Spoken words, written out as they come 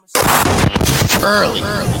Early.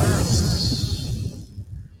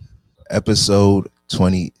 Episode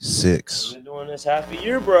 26. We've been doing this half a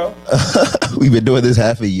year, bro. We've been doing this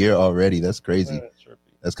half a year already. That's crazy.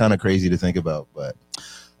 That's kind of crazy to think about. But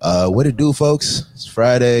what it do, folks? It's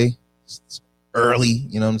Friday. It's early.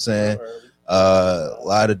 You know what I'm saying? A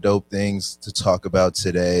lot of dope things to talk about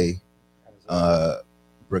today.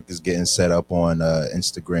 Brooke is getting set up on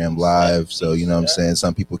Instagram Live. So, you know what I'm saying?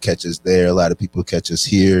 Some people catch us there. A lot of people catch us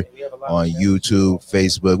here on YouTube,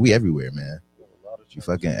 Facebook. We everywhere, man. You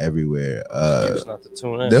fucking everywhere.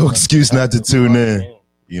 No excuse not to tune in.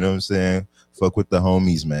 You know what I'm saying? Fuck with the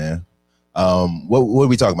homies, man. What are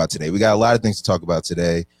we talking about today? We got a lot of things to talk about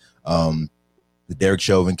today. The Derek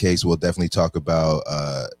Chauvin case we'll definitely talk about.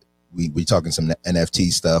 We talking some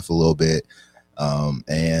NFT stuff a little bit.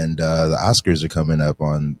 And the Oscars are coming up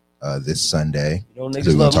on this Sunday. You know,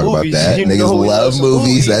 so we're gonna talk about that. Niggas love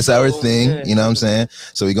movies. That's our thing. Yeah. You know what I'm saying?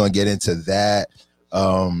 So we're gonna get into that.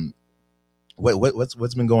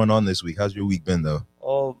 What's been going on this week? How's your week been though?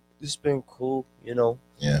 It's been cool, you know.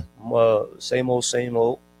 Yeah. Same old.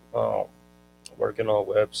 Working on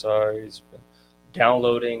websites,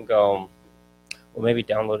 downloading. Well, maybe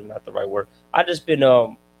downloading not the right word. I just been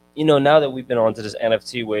you know, now that we've been onto this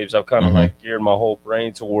NFT waves, I've kind of like geared my whole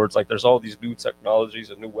brain towards like there's all these new technologies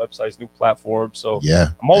and new websites, new platforms. So yeah,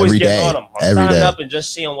 I'm always getting on them. I'm signing up and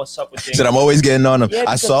just seeing what's up with things. So I'm always getting on them. Yeah,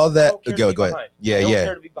 I saw that. Go ahead. I don't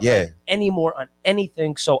care to be behind anymore on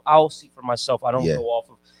anything. So I'll see for myself. I don't go off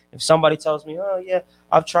of if somebody tells me, oh yeah,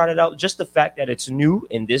 I've tried it out. Just the fact that it's new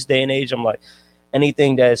in this day and age, I'm like,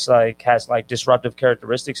 anything that's like has like disruptive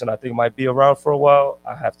characteristics and I think might be around for a while,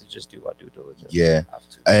 I have to just do my due diligence. Yeah.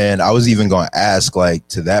 And I was even going to ask, like,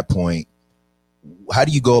 to that point, how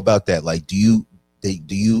do you go about that? Like, do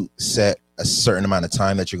you set a certain amount of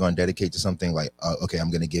time that you're going to dedicate to something? Like, okay,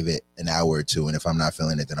 I'm going to give it an hour or two, and if I'm not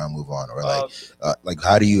feeling it, then I'll move on. Or like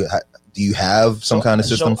how do you have some kind of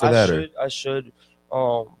system for that? I should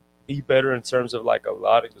be better in terms of like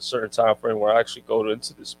allotting a certain time frame where I actually go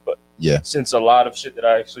into this. But yeah, since a lot of shit that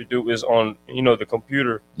I actually do is on, you know, the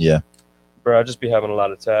computer. Yeah. Bro, I just be having a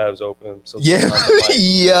lot of tabs open. So yeah, like,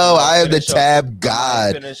 yo, I am the tab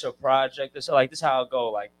god. Finish a project. This is how I go.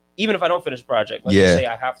 Like, even if I don't finish a project, let's just say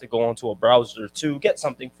I have to go onto a browser to get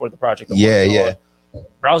something for the project. Yeah.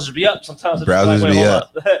 Browsers be up sometimes. Browsers be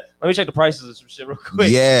up. Let me check the prices of some shit real quick.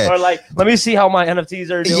 Yeah. Or like, let me see how my NFTs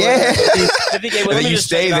are doing. Yeah. And then you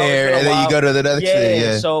stay there, and then you go to the next thing.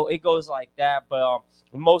 Yeah. So it goes like that. But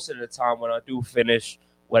most of the time, when I do finish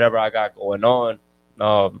whatever I got going on,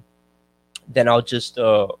 then I'll just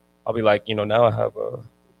I'll be like, you know, now I have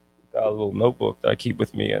got a little notebook that I keep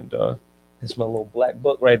with me, and it's my little black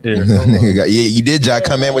book right there. Yeah, you did, Jack.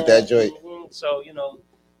 Come in with that joint. So, you know,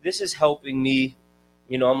 this is helping me.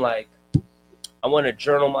 You know, I'm like, I want to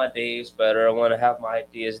journal my days better. I want to have my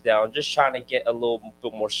ideas down. Just trying to get a little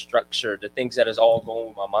bit more structure. The things that is all going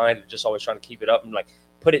with my mind, and just always trying to keep it up and like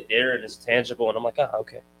put it there, and it's tangible. And I'm like,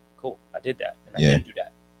 okay, cool, I did that, and I didn't do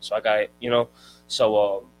that, so I got it. You know,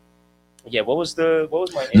 so yeah. What was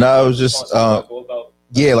my? No, it was just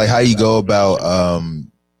like how you go about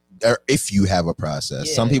or if you have a process.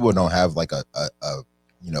 Yeah. Some people don't have like a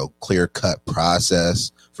you know, clear cut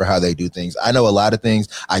process for how they do things. I know a lot of things.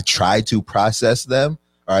 I try to process them,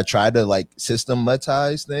 or I try to like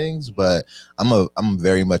systematize things, but I'm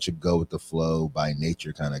very much a go with the flow by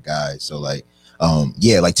nature kind of guy. So like,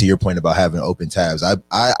 like to your point about having open tabs,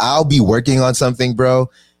 I'll be working on something, bro.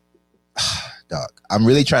 Dog, I'm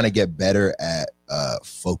really trying to get better at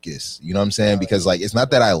focus. You know what I'm saying? Because like, it's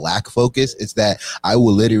not that I lack focus. It's that I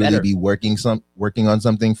will literally be working on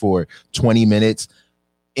something for 20 minutes.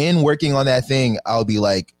 In working on that thing, I'll be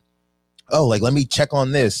like, oh, like, let me check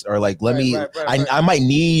on this, or like, I might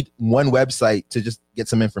need one website to just get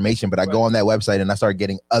some information, but I go on that website and I start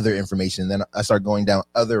getting other information. Then I start going down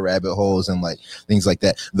other rabbit holes and like things like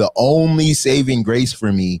that. The only saving grace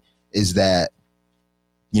for me is that,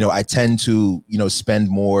 you know, I tend to, you know, spend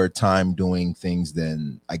more time doing things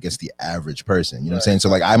than I guess the average person, you know what I'm saying? So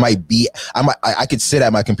like, I could sit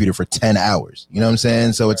at my computer for 10 hours, you know what I'm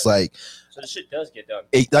saying? So it's like, so the shit does get done.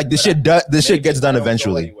 This shit gets done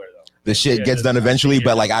eventually. The shit gets done eventually,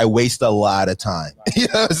 but like I waste a lot of time. You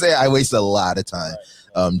know what I'm saying? I waste a lot of time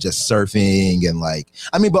just surfing and like,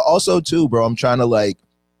 I mean, but also too, bro, I'm trying to like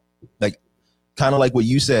kind of like what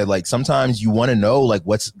you said, like sometimes you want to know like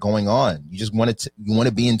what's going on. You just want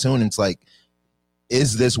to be in tune. And it's like,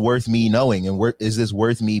 is this worth me knowing? And is this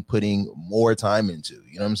worth me putting more time into?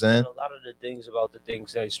 You know what I'm saying? And a lot of the things about the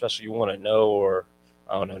things that especially you want to know or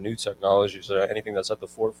I don't know, new technologies or anything that's at the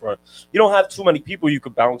forefront, you don't have too many people you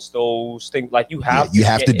could bounce those things. Like you have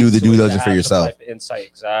to do the due diligence for yourself. Type of insight,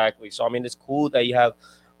 exactly. So I mean, it's cool that you have.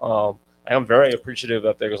 I'm very appreciative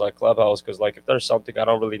of things like Clubhouse because, like, if there's something I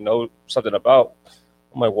don't really know something about,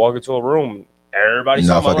 I might walk into a room. Everybody's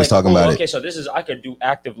talking about it. Okay, so this is I could do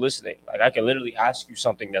active listening. Like I can literally ask you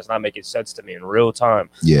something that's not making sense to me in real time,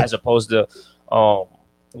 as opposed to,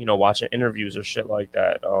 watching interviews or shit like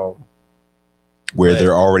that. Where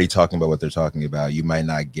they're already talking about what they're talking about, you might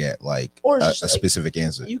not get like a specific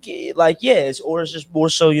answer. You get it's just more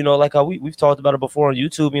so, like how we've talked about it before on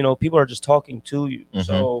YouTube. People are just talking to you,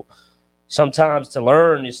 so sometimes to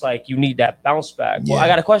learn, it's like you need that bounce back. Well, I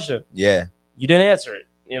got a question. Yeah, you didn't answer it.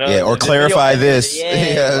 Or clarify this. Yeah,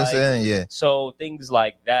 you know what I'm saying? Yeah. So things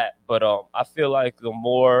like that. But I feel like the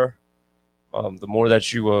more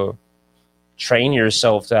that you train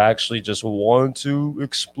yourself to actually just want to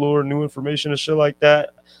explore new information and shit like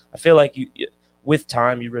that, I feel like with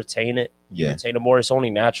time you retain it. You retain it more. It's only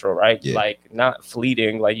natural, right? Yeah. Like not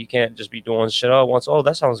fleeting. Like you can't just be doing shit once. Oh,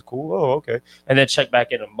 that sounds cool. Oh, okay. And then check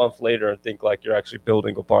back in a month later and think like you're actually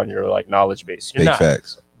building upon your like knowledge base. You're Big not.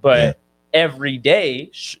 Facts. But every day,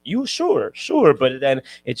 sure, but then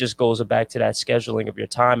it just goes back to that scheduling of your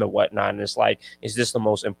time and whatnot. And it's like, is this the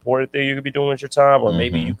most important thing you could be doing with your time? Or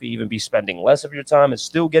maybe you could even be spending less of your time and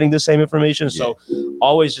still getting the same information. So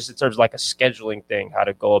always just in terms of like a scheduling thing, how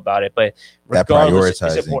to go about it. But regardless,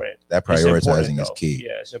 it's important. That prioritizing is key.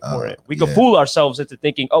 Yeah, it's important. We can fool ourselves into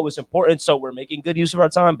thinking, oh, it's important, so we're making good use of our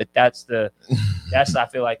time. But that's I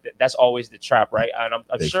feel like that's always the trap, right? And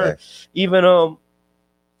I'm sure even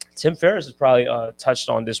Tim Ferriss has probably touched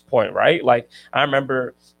on this point, right? Like I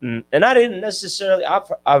remember, and I didn't necessarily.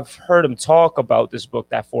 I've heard him talk about this book,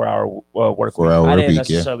 that 4 Hour Work Week. I didn't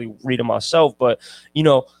necessarily read it myself, but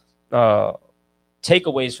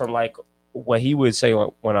takeaways from like what he would say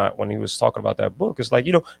when he was talking about that book is like,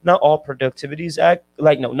 not all productivity is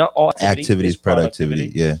not all activity is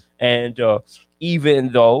productivity. Yeah, and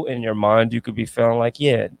even though in your mind you could be feeling like,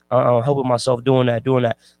 I'm helping myself doing that,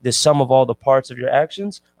 the sum of all the parts of your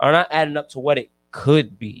actions are not adding up to what it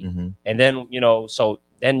could be. And then, so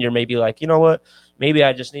then you're maybe like, you know what, maybe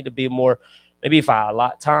I just need to be more, maybe if I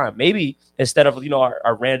allot time, maybe instead of,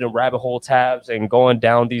 our random rabbit hole tabs and going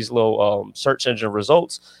down these little search engine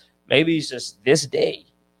results, maybe it's just this day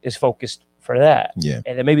is focused for that. Yeah.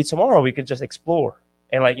 And then maybe tomorrow we can just explore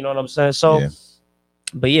and like, you know what I'm saying? So,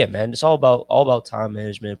 but yeah, man, it's all about time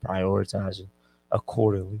management, prioritizing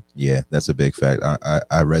accordingly. Yeah, that's a big fact.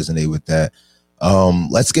 I resonate with that.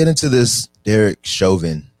 Let's get into this Derek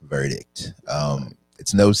Chauvin verdict.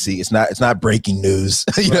 It's not breaking news,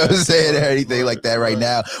 you know what I'm saying, or anything like that right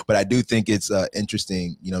now. But I do think it's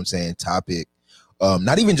interesting, you know what I'm saying, topic.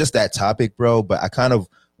 Not even just that topic, bro, but I kind of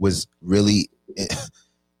was really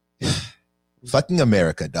fucking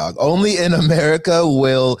America, dog. Only in America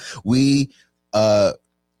will we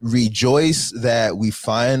rejoice that we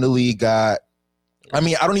finally got. I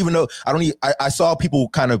mean, I don't even know. I saw people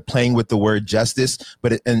kind of playing with the word justice,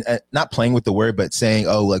 but and not playing with the word, but saying,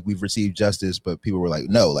 "Oh, like we've received justice." But people were like,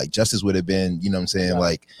 "No, like justice would have been, you know what I'm saying,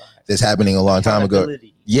 like this happening a long time ago."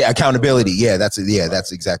 Yeah, accountability. Yeah, that's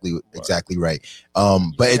exactly right.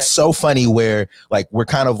 But it's so funny where like we're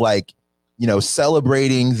kind of like,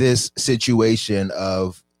 celebrating this situation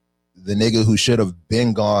of the nigga who should have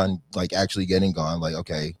been gone, like actually getting gone. Like,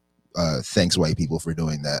 okay, thanks white people for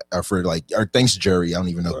doing that, or thanks jury. I don't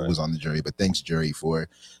even know who was on the jury, but thanks jury for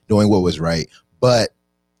doing what was right. But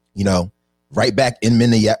right back in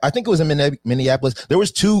Minneapolis, I think it was in Minneapolis. There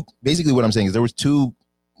was two. Basically, what I'm saying is there was two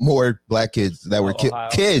more black kids that were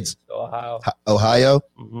kids. Ohio.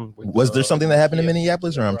 Was there something that happened in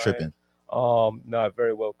Minneapolis, or I'm tripping? No, it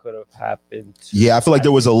very well could have happened. Yeah, I feel like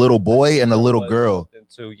there was a little boy and a little girl.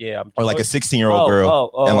 Too. Yeah, or like a 16-year-old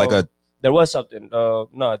girl and like a. There was something.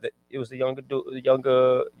 No, it was the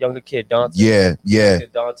younger kid, Dante. Yeah.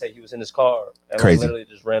 Dante, he was in his car. And crazy. Literally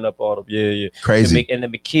just ran up on him. Yeah. Crazy. And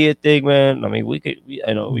the kid thing, man. I mean, we could.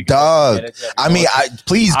 Dog. I mean, I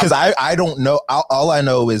because I don't know. All I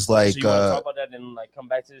know is like. So you want to talk about that and like come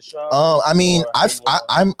back to the show? I mean,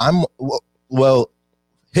 I'm well.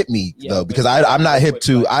 Hit me though, because I'm not hip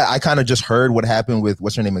to. I kind of just heard what happened with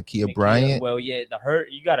what's her name, Makia Bryant. Well, yeah,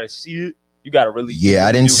 you gotta see it. You gotta really. Yeah,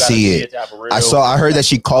 I didn't see it. I heard that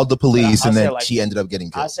she called the police and then she ended up getting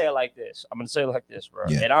killed. I say it like this. I'm gonna say it like this, bro.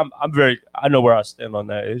 Yeah. And I know where I stand on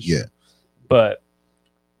that issue. Yeah. But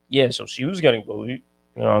yeah, so she was getting bullied.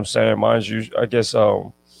 You know what I'm saying? Mind you, I guess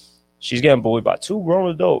she's getting bullied by two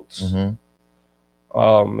grown adults.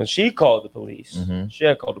 And she called the police. She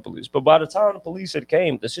had called the police. But by the time the police had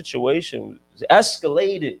came, the situation was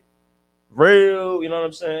escalated. real, you know what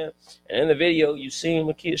I'm saying? And in the video, you see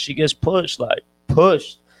him, she gets pushed.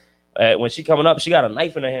 When she coming up, she got a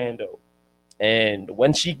knife in her hand though. And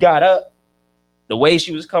when she got up, the way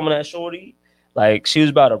she was coming at Shorty, like she was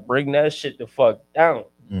about to bring that shit the fuck down.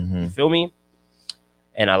 You feel me?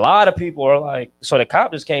 And a lot of people are like, so the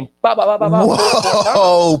cop just came,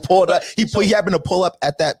 whoa, pulled up. He happened to pull up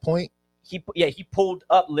at that point. He pulled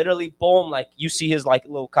up, literally, boom, like you see his like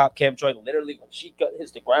little cop cam joint. Literally, when she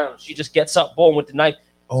hits the ground, she just gets up, boom, with the knife.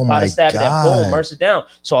 Oh my god! That, boom, bursts it down.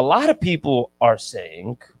 So a lot of people are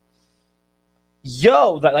saying,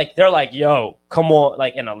 "Yo," like they're like, "Yo, come on!"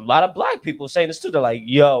 Like, and a lot of black people saying this too. They're like,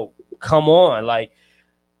 "Yo, come on!" Like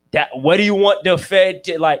that. What do you want the Fed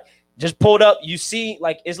to like? Just pulled up. You see,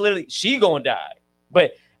 like it's literally she gonna die.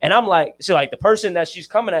 But and I'm like, so like the person that she's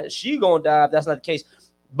coming at, she gonna die if that's not the case.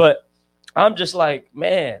 But I'm just like,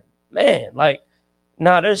 man, like,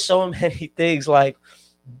 nah, there's so many things like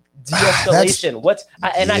de-escalation.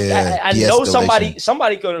 I know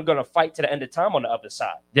somebody gonna fight to the end of time on the other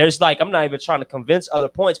side. There's like, I'm not even trying to convince other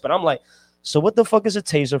points, but I'm like, so what the fuck is a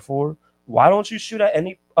taser for? Why don't you shoot at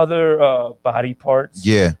any other body parts?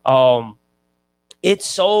 Yeah. It's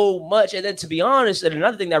so much. And then to be honest, and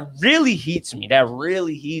another thing that really heats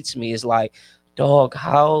me is like, dog,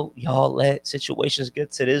 how y'all let situations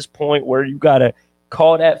get to this point where you gotta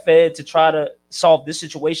call that Fed to try to solve this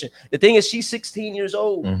situation. The thing is, she's 16 years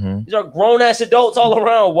old. These are grown-ass adults all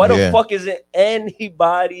around. What the fuck is it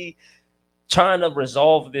anybody trying to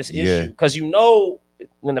resolve this issue? Because you know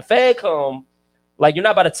when the Fed come, like you're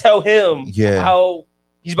not about to tell him how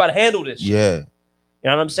he's about to handle this shit. You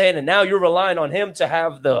know what I'm saying? And now you're relying on him to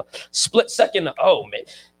have the split second. Oh man,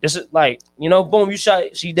 this is like, you know, boom, you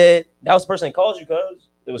shot, she dead. That was the person that called you, cuz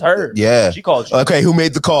it was her. Yeah, she called you. Okay, who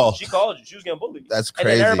made the call? She called you. She was getting bullied. That's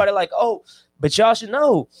crazy. And then everybody like, oh, but y'all should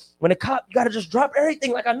know when a cop, you gotta just drop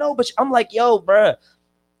everything. Like I know, but I'm like, yo, bruh,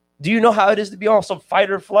 do you know how it is to be on some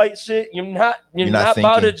fight or flight shit? You're not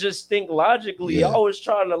about to just think logically. Y'all was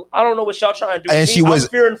trying to, I don't know what y'all trying to do. And she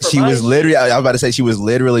was literally, I was about to say she was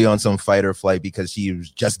literally on some fight or flight because she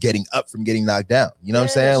was just getting up from getting knocked down. You know what I'm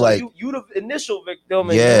saying? So like you the initial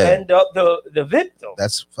victim and you end up the victim.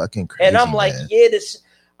 That's fucking crazy. And I'm like,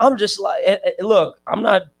 I'm just like, look, I'm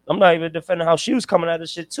not even defending how she was coming at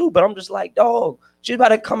this shit too, but I'm just like, dog, she's about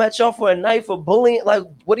to come at y'all for a knife or bullying. Like,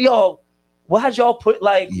 what do y'all? Why'd y'all put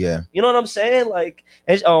like, you know what I'm saying? Like,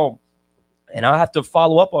 and I'll have to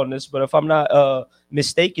follow up on this, but if I'm not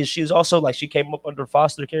mistaken, she was also like, she came up under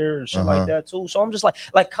foster care and shit like that too. So I'm just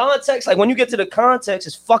like context, like when you get to the context,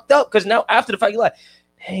 it's fucked up. Cause now after the fact, you're like,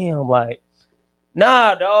 damn, like,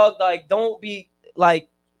 nah, dog, like, don't be like,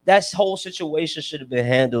 that whole situation should have been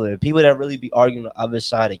handled. And people that really be arguing the other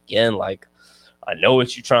side again, like, I know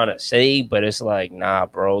what you're trying to say, but it's like, nah,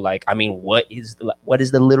 bro. Like, I mean, what is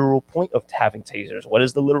the literal point of having tasers? What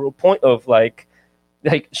is the literal point of like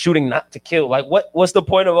shooting not to kill? Like, what's the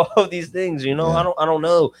point of all of these things? You know, I don't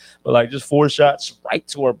know. But like, just 4 shots right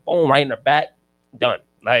to her, boom, right in her back, done.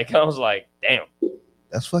 Like, I was like, damn.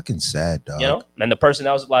 That's fucking sad, dog. You know, and the person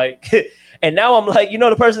that was like, and now I'm like, you know,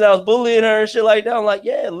 the person that was bullying her and shit like that, I'm like,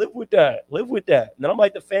 yeah, live with that. And then I'm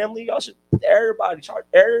like, the family, y'all should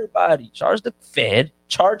charge the Fed,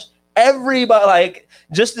 charge everybody, like,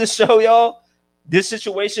 just to show y'all this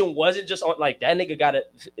situation wasn't just on, like, that nigga got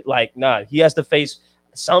it, like, nah, he has to face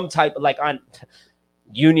some type of, like, on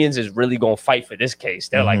unions is really gonna fight for this case.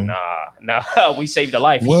 They're like, nah, we saved a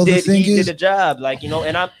life. Well, he did the job, like, you know,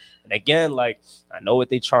 and again, like, I know what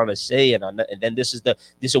they're trying to say, and then this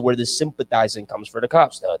is where the sympathizing comes for the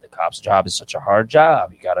cops. The cops' job is such a hard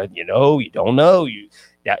job. You gotta, you don't know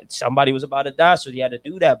that somebody was about to die, so you had to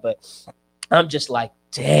do that. But I'm just like,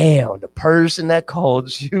 damn, the person that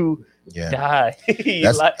called you died.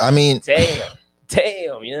 Like, I mean,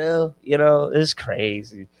 damn, you know, it's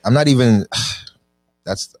crazy. I'm not even.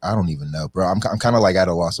 I don't even know, bro. I'm kind of like at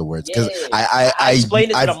a loss of words because I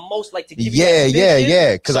explained it to the most, like, to give you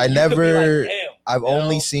because I never, like, I've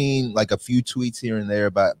only seen like a few tweets here and there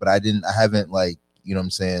but I haven't, like, you know what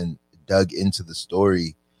I'm saying, dug into the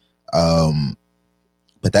story.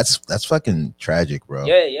 But that's fucking tragic, bro.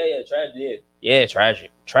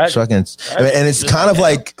 Tragic. Fucking, and it's kind of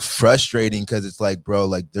like frustrating because it's like, bro,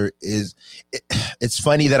 like it's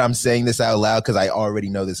funny that I'm saying this out loud because I already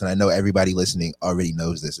know this and I know everybody listening already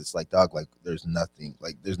knows this. It's like, dog, like there's nothing,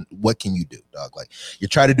 like what can you do, dog? Like you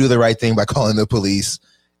try to do the right thing by calling the police,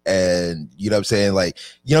 and you know what I'm saying, like,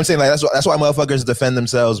 you know what I'm saying, like that's why motherfuckers defend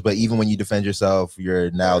themselves. But even when you defend yourself, you're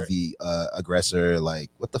now the aggressor. Like,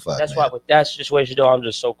 what the fuck? That's why with that situation, though, I'm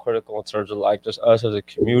just so critical in terms of like just us as a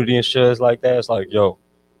community and shit like that. It's like, yo,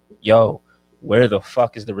 where the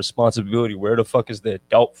fuck is the responsibility? Where the fuck is the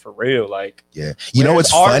adult for real? Like, yeah, you know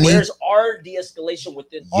what's funny? Where's our de-escalation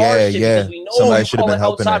within our shit? Because we know somebody should have been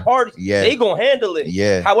helping outside parties. Yeah, they gonna handle it.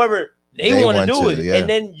 Yeah, however they want to do it, and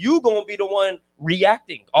then you gonna be the one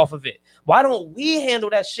reacting off of it. Why don't we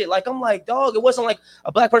handle that shit? Like, I'm like, dog, it wasn't like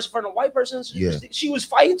a black person fighting a white person. She was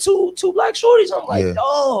fighting two black shorties. I'm like,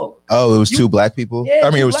 dog. Oh, it was two black people? Yeah,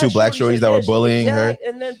 I mean, it was two black shorties that were bullying her.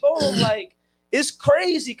 And then boom, like, it's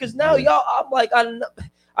crazy because now y'all, I'm like,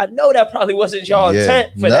 I know that probably wasn't y'all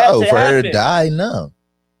intent for that to happen. Her to die, no.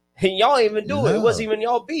 And y'all even do it. It wasn't even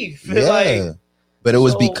y'all beef. Yeah. Like, but it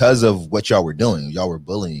was because of what y'all were doing. Y'all were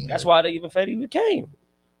bullying. That's why they even Fetty came.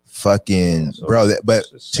 Fucking bro, but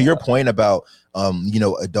to your point about you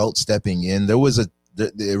know, adults stepping in, there was it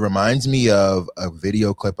reminds me of a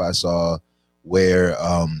video clip I saw where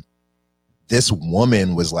this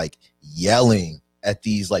woman was like yelling at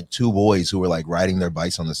these like two boys who were like riding their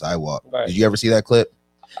bikes on the sidewalk. Right. Did you ever see that clip?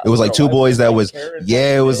 It was like two boys that was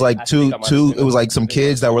it was like two it was like some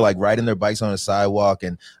kids that were like riding their bikes on the sidewalk,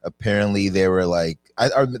 and apparently they were like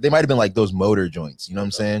they might have been like those motor joints, you know what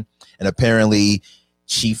I'm saying? And apparently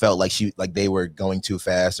she felt like they were going too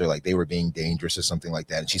fast or like they were being dangerous or something like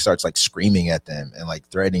that, and she starts like screaming at them and like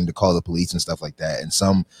threatening to call the police and stuff like that. And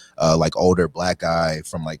some like older black guy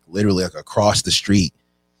from like literally like across the street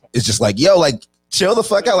is just like, yo, like chill the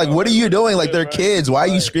fuck out, like what are you doing? Like they're kids, why are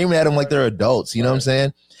you screaming at them like they're adults? You know what I'm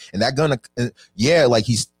saying? And that gonna like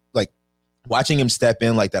he's like watching him step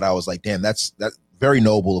in like that, I was like, damn, that's very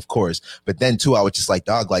noble, of course. But then too, I was just like,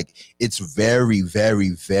 dog, like it's very, very,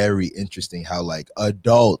 very interesting how like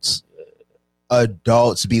adults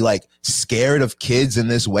be like scared of kids in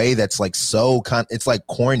this way that's like so it's like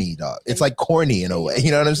corny, dog. It's like corny in a way,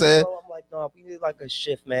 you know what I'm saying? I'm like, no, we need like a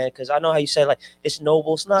shift, man, because I know how you say like it's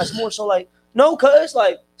noble. It's not. It's more so like, no, cuz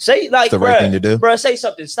like say like it's the right thing to do. Bro, say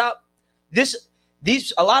something. Stop this.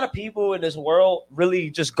 A lot of people in this world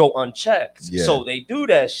really just go unchecked. Yeah. So they do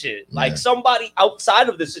that shit. Like somebody outside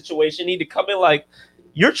of the situation need to come in like,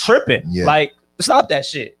 you're tripping. Yeah. Like, stop that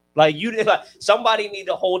shit. Like somebody need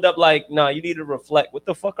to hold up like, nah, you need to reflect. What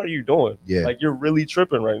the fuck are you doing? Yeah. Like you're really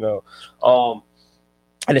tripping right now.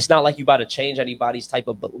 And it's not like you about to change anybody's type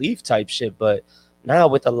of belief type shit, but now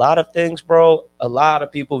with a lot of things, bro, a lot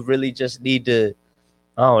of people really just need to,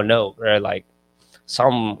 I don't know, bro, like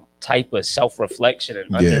some type of self-reflection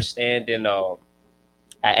and understanding.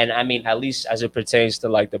 And I mean, at least as it pertains to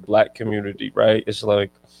like the black community, right? It's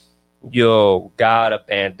like, yo, gotta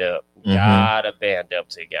band up. Gotta band up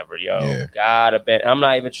together, yo. Gotta band. I'm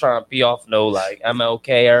not even trying to be off no like MLK.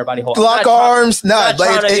 Everybody hold lock arms. Not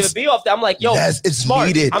trying to even be off that. I'm like, yo, it's smart.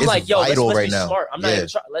 Needed. I'm it's like, yo, let's right be now. Smart. I'm not even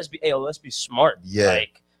trying. Let's be smart. Yeah.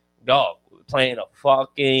 Like, dog, we're playing a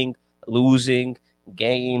fucking losing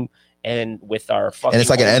game, and with our fucking, and it's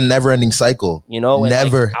like a never-ending cycle. You know,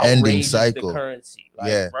 never-ending cycle. The currency,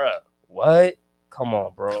 like, bro, what? Come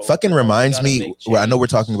on, bro. Fucking reminds me. Well, I know we're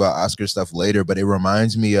talking about Oscar stuff later, but it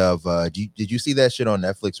reminds me of. Did you see that shit on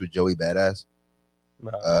Netflix with Joey Badass?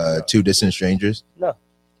 No. Two Distant Strangers. No.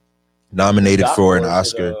 Nominated for an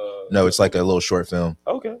Oscar. No, it's like a little short film.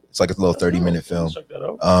 Okay. It's like a little 30-minute film. Check that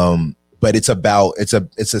out. But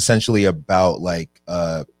it's essentially about like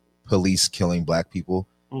police killing black people.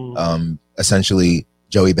 Essentially,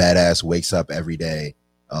 Joey Badass wakes up every day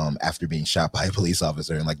after being shot by a police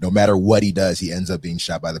officer, and like no matter what he does, he ends up being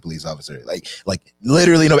shot by the police officer. Like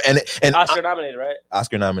literally, no. And Oscar nominated, right?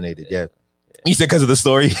 Oscar nominated, yeah. You said because of the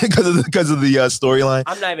story, because of the storyline.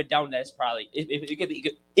 I'm not even down. That's probably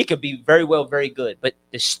it could be very well very good, but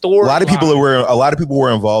the story. A lot of people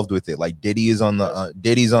were involved with it. Like Diddy's on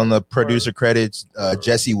the producer credits.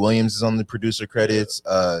 Jesse Williams is on the producer credits.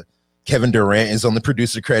 Kevin Durant is on the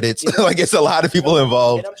producer credits. Like it's a lot of people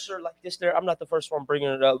involved. And I'm sure like this there, I'm not the first one bringing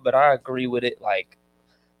it up, but I agree with it. Like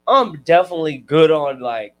I'm definitely good on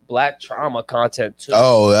like black trauma content too.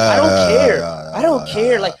 Oh, I don't care. I don't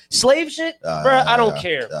care. Like slave shit, bro. I don't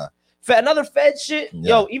care. Another Fed shit,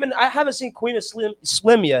 yo. Even I haven't seen Queen of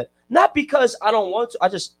Slim yet. Not because I don't want to. I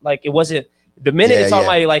just like it wasn't. The minute it's on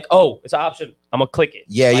my like, oh, it's an option. I'm gonna click it.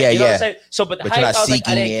 Yeah, like, you know what I'm saying? So, but you're not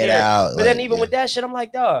seeking it out. But then even with that shit, I'm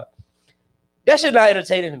like, dog. That shit not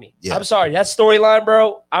entertaining to me. Yeah. I'm sorry. That storyline,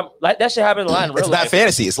 bro. I'm like that shit happened in line in real life. It's not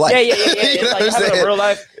fantasy. It's life. Yeah. It's like happening in real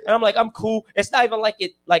life. And I'm like, I'm cool. It's not even like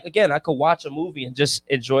it. Like again, I could watch a movie and just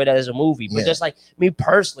enjoy that as a movie. But just like me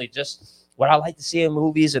personally, just what I like to see in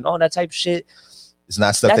movies and all that type of shit. It's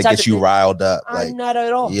not stuff that gets you riled up. Like not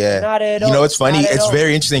at all. Yeah. Not at all. You know, it's funny. It's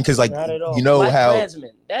very interesting because like you know Black how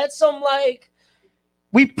Klansman, that's some like.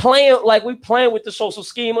 We playing with the social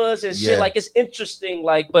schemas and shit. Like it's interesting,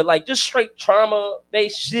 like, but like just straight trauma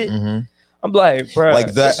based shit. I'm like, bro,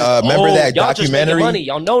 like that. Remember that y'all just making documentary? money.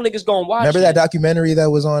 Y'all know niggas gonna watch. Remember that documentary that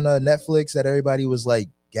was on Netflix that everybody was like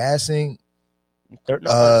gassing?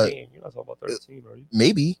 13. You're not talking about 13, are you?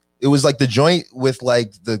 Maybe it was like the joint with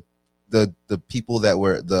like the people that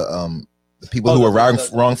were the people who were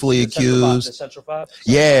wrongfully accused. The Central Five.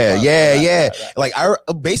 Yeah. Like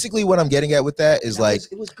basically what I'm getting at with that is like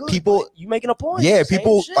it was good, people. You making a point? Yeah,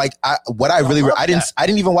 people like I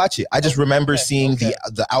didn't even watch it. I just remember seeing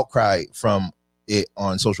the outcry from it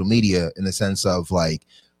on social media in the sense of like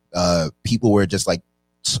people were just like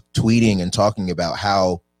tweeting and talking about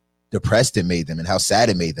how depressed it made them and how sad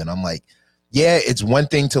it made them. I'm like, yeah, it's one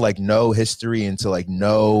thing to like know history and to like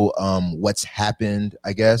know what's happened,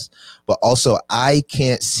 I guess. But also I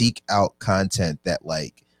can't seek out content that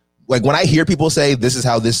like when I hear people say this is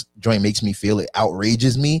how this joint makes me feel, it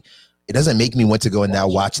outrages me. It doesn't make me want to go and now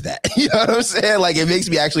watch that. You know what I'm saying? Like it makes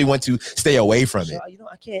me actually want to stay away from it. You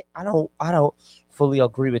know, I don't fully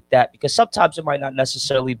agree with that because sometimes it might not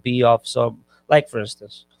necessarily be off some, like for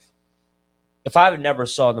instance, if I never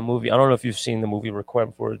saw the movie, I don't know if you've seen the movie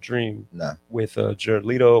Requiem for a Dream. Nah. With Jared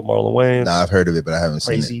Leto, Marlon Wayans. Nah, I've heard of it, but I haven't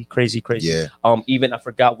seen it. Crazy. Yeah. Even I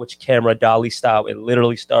forgot which camera dolly style. It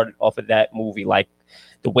literally started off of that movie, like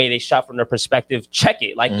the way they shot from their perspective. Check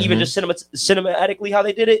it, like even just cinematically how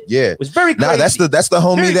they did it. Yeah, it was very crazy. Nah, that's the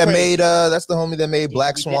homie that made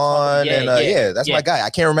Black Swan, that's my guy.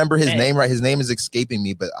 I can't remember his name. Right, his name is escaping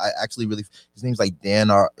me, but I actually his name's like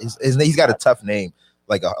Dan. He's got a tough name.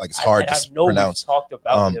 Like it's hard to pronounce. Talked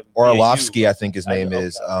about him. Orlovsky, I think his name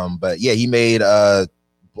is. But yeah, he made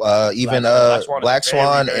even Black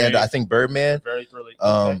Swan and I think Birdman. Very early.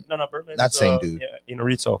 No, Birdman. Not same dude. Yeah,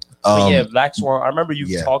 Inarito. But Black Swan. I remember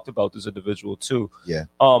you talked about this individual too. Yeah.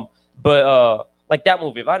 But like that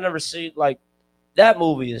movie, if I never seen like that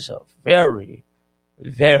movie is a very,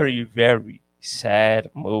 very, very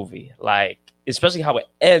sad movie. Like especially how it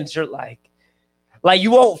ends. You're like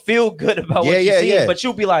you won't feel good about what you see, but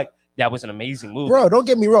you'll be like, that was an amazing movie. Bro, don't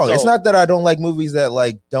get me wrong. It's not that I don't like movies that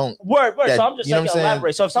like don't word. That, so I'm just saying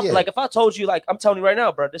elaborate. So if something like if I told you like I'm telling you right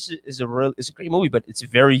now, bro, this is a great movie, but it's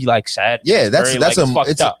very like sad. Yeah,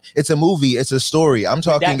 it's a movie, it's a story. I'm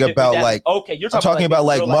talking about you're talking about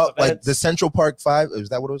like the Central Park 5. Is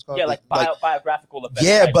that what it was called? Yeah, like biographical events.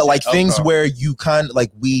 Yeah, but like things where you kind of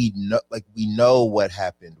like we know what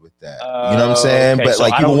happened with that. You know what I'm saying? But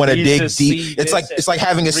like people want to dig deep. It's like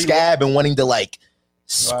having a scab and wanting to like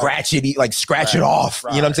scratch it off. You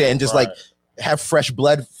know what I'm saying? And just like have fresh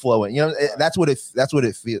blood flowing. You know, that's what it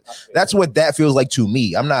feels. That's what that feels like to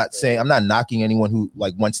me. I'm not knocking anyone who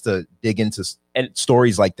like wants to dig into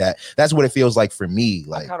stories like that. That's what it feels like for me.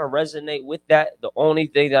 Like I kind of resonate with that. The only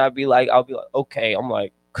thing that I'll be like, okay, I'm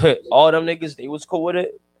like, good. All them niggas, they was cool with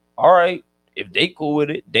it. All right. If they cool with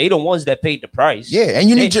it, they the ones that paid the price. Yeah, and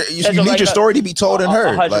you need your story to be told and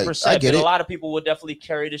heard. 100%. I get it. A lot of people would definitely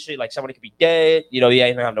carry this shit. Like somebody could be dead. You know, you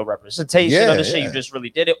don't have no representation of the shit. You just really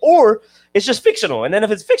did it, or it's just fictional. And then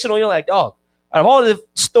if it's fictional, you're like, dog. Out of all the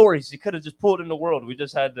stories you could have just pulled in the world, we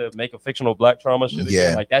just had to make a fictional black trauma shit.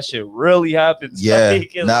 Again. Like that shit really happens. Yeah,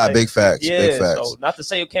 like, big facts. Yeah, big facts. So not to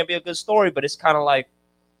say it can't be a good story, but it's kind of like.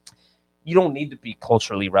 You don't need to be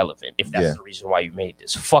culturally relevant if that's the reason why you made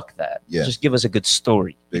this. Fuck that. Yeah. Just give us a good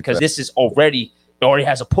story because this is already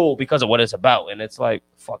has a pull because of what it's about. And it's like,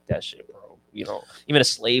 fuck that shit, bro. You know, even the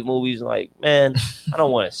slave movies, like, man, I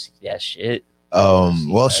don't want to see that shit.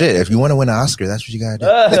 Well, shit. If you want to win an Oscar, that's what you gotta do.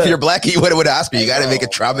 If you're black and you want to win an Oscar, you gotta make a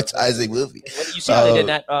traumatizing movie. You see how they did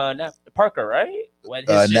Nat Parker, right?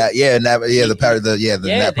 The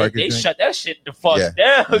Nat Parker. They shut that shit the fuck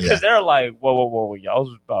down because they're like, whoa, y'all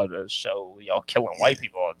was about to show y'all killing white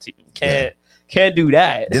people on TV. Can't do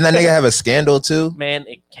that. Didn't that nigga have a scandal too? Man,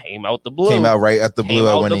 it came out the blue. Came out right at the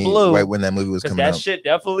blue right when that movie was coming out. That shit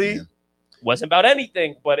definitely wasn't about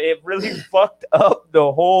anything, but it really fucked up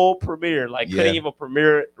the whole premiere. Like couldn't even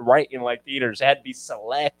premiere right in like theaters. It had to be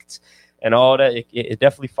select and all that. It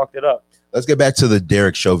definitely fucked it up. Let's get back to the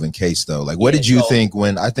Derek Chauvin case though. Like what did you think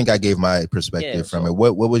when I think I gave my perspective from it?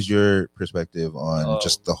 What was your perspective on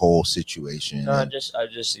just the whole situation? I just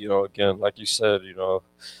again, like you said,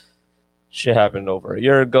 shit happened over a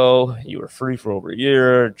year ago. You were free for over a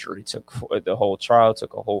year. Jury the whole trial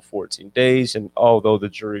took a whole 14 days. And although the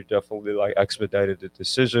jury definitely like expedited the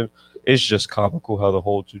decision, it's just comical how the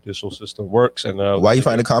whole judicial system works. And why you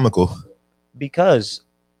find it comical? Because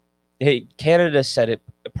Canada said it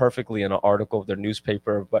perfectly in an article of their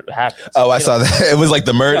newspaper. What happens? I saw that. It was like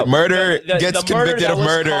the murder gets convicted of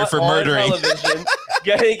murder for murdering. I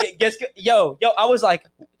was like.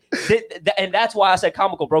 And that's why I said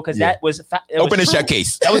comical, bro, because that was open and shut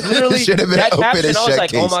case. That was literally that caption. I was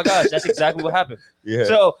like, oh my gosh, that's exactly what happened. Yeah.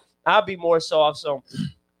 So I'll be more so off some.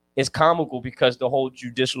 It's comical because the whole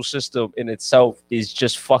judicial system in itself is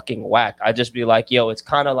just fucking whack. I just be like, yo, it's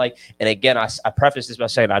kind of like, and again, I preface this by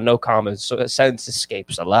saying I know common sense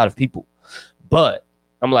escapes a lot of people, but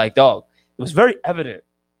I'm like, dog, it was very evident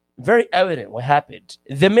what happened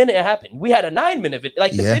the minute it happened. We had a 9-minute video,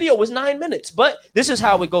 like the video was 9 minutes, but this is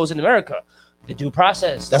how it goes in America. The due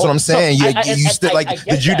process. That's what I'm saying. You still like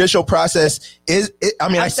the judicial process is.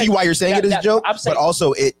 I see why you're saying it is a joke, but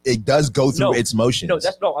also it does go through its motions.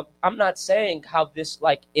 I'm not saying how this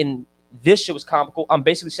like in this shit was comical. I'm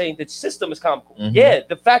basically saying the system is comical. Mm-hmm. Yeah,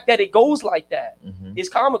 the fact that it goes like that is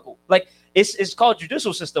comical. Like it's called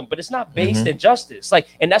judicial system, but it's not based in justice. Like,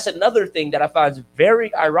 and that's another thing that I find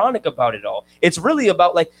very ironic about it all. It's really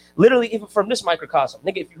about like literally even from this microcosm,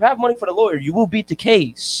 nigga. If you have money for the lawyer, you will beat the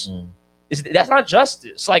case. That's not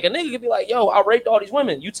justice. Like a nigga could be like, yo, I raped all these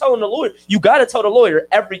women. You telling the lawyer, you got to tell the lawyer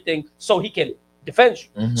everything so he can defend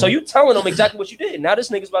you. So you telling them exactly what you did. Now this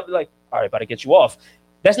nigga's about to be like, all right, about to get you off.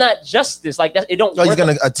 That's not justice. Like that, it don't. No, he's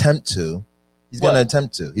gonna attempt to. He's gonna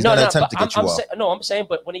attempt to. He's gonna attempt to get you off. I'm saying,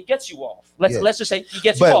 but when he gets you off, let's just say he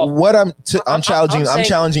gets you off. But what I'm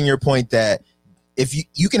challenging your point that if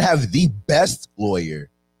you can have the best lawyer.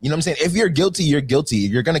 You know what I'm saying? If you're guilty, you're guilty.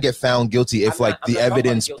 You're gonna get found guilty if the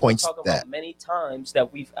evidence points that. Many times that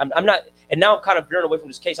I'm not, and now I'm kind of veering away from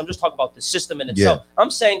this case. I'm just talking about the system in itself. I'm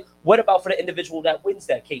saying, what about for the individual that wins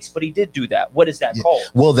that case? But he did do that. What is that called?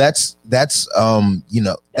 Well, that's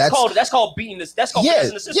called beating this. That's called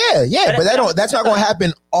the system. Yeah. But that's not gonna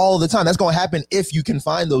happen all the time. That's gonna happen if you can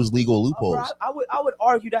find those legal loopholes. I would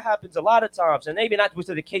argue that happens a lot of times, and maybe not with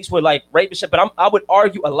the case where like rape and shit. But I would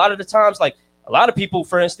argue a lot of the times like. A lot of people,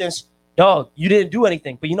 for instance, dog, you didn't do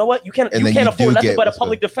anything, but you know what? You can't afford nothing but a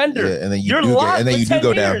public defender. Yeah, and then you're locked for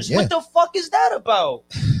 10 years. Yeah. What the fuck is that about?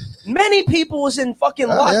 Many people was in fucking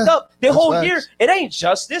locked up the whole year. It ain't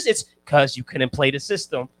justice. It's because you couldn't play the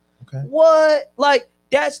system. Okay. What? Like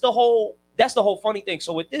that's the whole funny thing.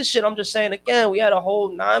 So with this shit, I'm just saying again, we had a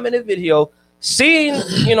whole 9-minute video seeing,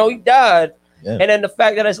 he died, and then the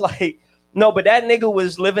fact that it's like. No, but that nigga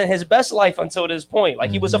was living his best life until this point.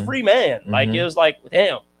 Like he was a free man. Like it was like,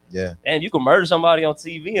 damn. Yeah. And you can murder somebody on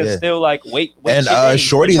TV and still like wait. And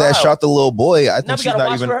Shorty that shot the little boy, I think she's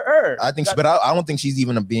not even. Her. I think, but I don't think she's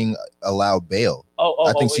even being allowed bail.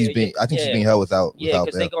 I think she's being held without. Yeah,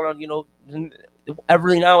 because they gonna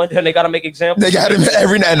every now and then they gotta make examples. They gotta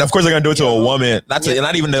every now and of course they're gonna do it to a woman. Not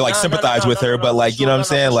even to like sympathize with her, but like you know what I'm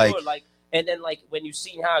saying, like. And then, like, when you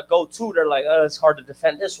see how it go too, they're like, it's hard to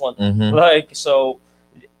defend this one. Like, so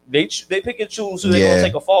they pick and choose who they're going to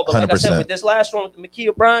take a fall. But like 100%. I said, with this last one with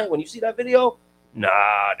Ma'Khia Bryant, when you see that video, nah,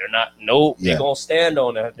 they're not. Nope, they're going to stand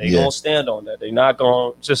on that. They're going to stand on that. They're not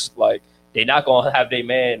going to just, like, they're not going to have their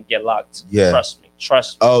man get locked. Yeah. Trust me.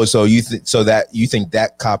 Oh, so you think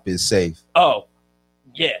that cop is safe? Oh,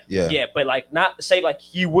 yeah. But, like, not to say, like,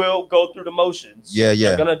 he will go through the motions. Yeah.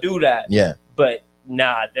 They're going to do that. Yeah. But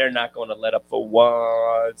nah, they're not going to let up for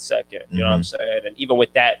 1 second. You know what I'm saying? And even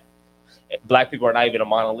with that, black people are not even a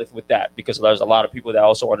monolith with that because there's a lot of people that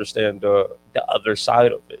also understand the other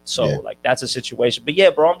side of it. So like that's a situation. But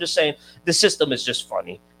yeah, bro, I'm just saying the system is just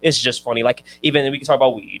funny. It's just funny. Like even we can talk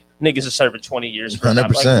about weed. Niggas are serving 20 years.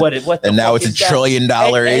 100%. Like, what and now it's $1 trillion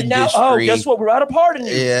industry. Now, guess what? We're out of pardon.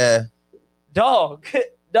 Yeah. Dog.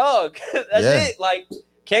 That's it. Like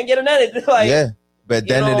can't get an edit. Like But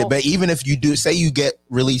then, but even if you do, say you get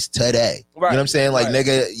released today, you know what I'm saying? Like,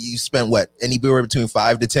 nigga, you spent anywhere between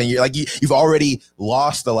 5 to 10 years. Like, you've already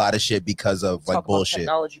lost a lot of shit because of like bullshit.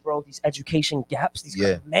 Technology, bro. These education gaps.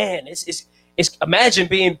 Man, it's imagine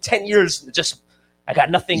being 10 years. Just I got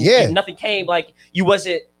nothing. Yeah. Nothing came. Like you was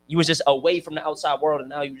just away from the outside world, and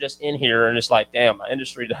now you're just in here, and it's like, damn, my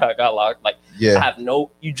industry that I got locked. Like,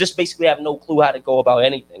 you just basically have no clue how to go about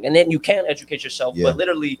anything, and then you can educate yourself, but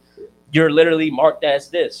literally. You're literally marked as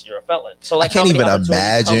this. You're a felon. So like, I can't even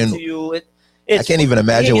imagine. I can't even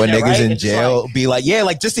imagine when niggas in jail be like,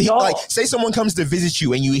 just to like, say someone comes to visit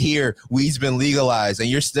you and you hear weed's been legalized and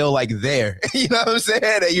you're still like there. You know what I'm saying?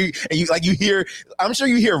 And you hear. I'm sure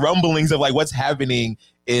you hear rumblings of like what's happening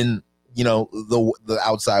in the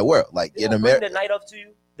outside world, like in America. The night of to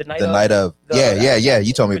you. The night of. Yeah.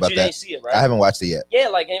 You told me about that. See it, right? I haven't watched it yet. Yeah,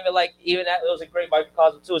 even that it was a great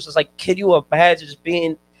microcosm too. It's just like, can you imagine just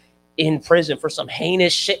being in prison for some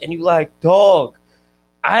heinous shit and you like, dog,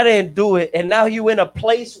 I didn't do it, and now you in a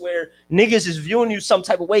place where niggas is viewing you some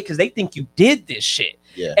type of way because they think you did this shit,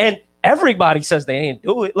 and everybody says they ain't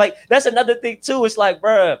do it. Like that's another thing too. It's like,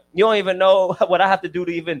 bruh, you don't even know what I have to do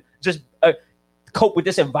to even just cope with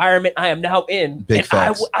this environment I am now in. Big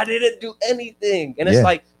facts. I didn't do anything, and it's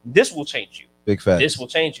like, this will change you. Big facts. This will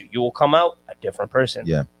change you. You will come out a different person.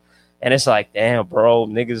 Yeah. And it's like, damn, bro,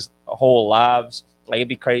 niggas' whole lives. Like, it'd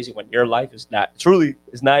be crazy when your life is not even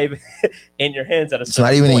in your hands at a certain point. It's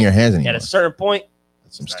not even in your hands anymore. At a certain point.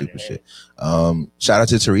 That's some stupid shit. Shout out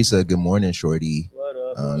to Teresa. Good morning, shorty.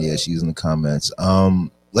 What up? Yeah, she's in the comments.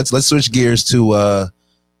 Let's switch gears to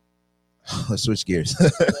let's switch gears.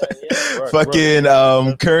 Fucking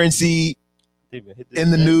Currency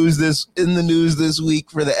in the news this week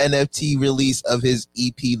for the NFT release of his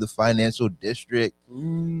EP, The Financial District.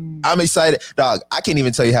 I'm excited, dog. I can't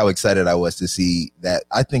even tell you how excited I was to see that.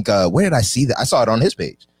 I think where did I see that? I saw it on his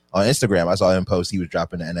page on Instagram. I saw him post he was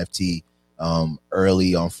dropping the NFT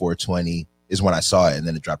early on 420 is when I saw it, and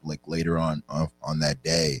then it dropped like later on that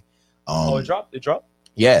day. It dropped.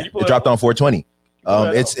 Yeah, it dropped on 420.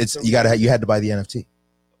 You had to buy the NFT.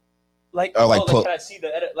 Can I see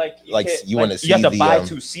the edit? You want to see? You have to buy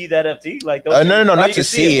to see the NFT. Like, no, not to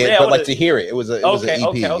see it, but like to hear it. It was an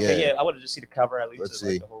EP. Okay, yeah. I wanted to see the cover at least. Let's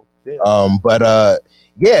see.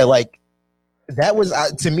 Yeah, like that was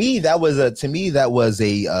to me. That was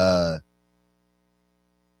a.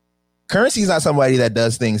 Currency is not somebody that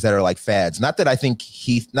does things that are like fads. Not that I think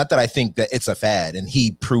that it's a fad and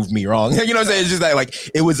he proved me wrong. You know what I'm saying? It's just that like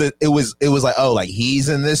it was like, oh, like he's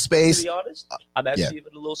in this space. To be honest, I'm actually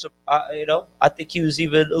even a little surprised. I think he was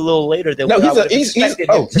even a little later than he's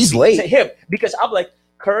late to him, because I'm like,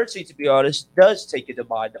 Currency, to be honest, does take you to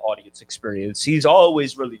mind the audience experience. He's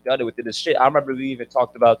always really done it within his shit. I remember we even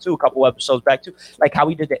talked about too a couple episodes back too, like how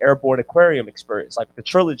he did the Airborne Aquarium experience, like the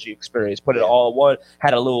trilogy experience, put it all in one,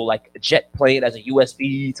 had a little like jet plane as a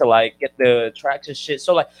USB to like get the tracks and shit.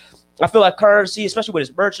 So like I feel like Currency, especially with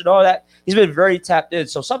his merch and all that, he's been very tapped in.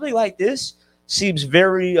 So something like this seems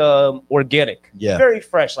very organic, very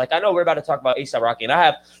fresh. Like I know we're about to talk about A$AP Rocky,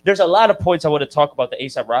 and there's a lot of points I want to talk about the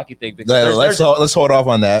A$AP Rocky thing. Let's hold off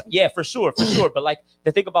on that. Yeah, for sure. But like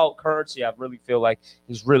the thing about Currency, I really feel like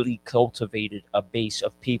he's really cultivated a base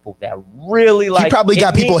of people that really like. He probably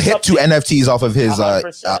got people hip to NFTs off of his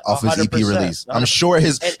EP release. 100%. I'm sure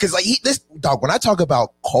because like this dog. When I talk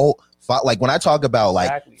about cult, like when I talk about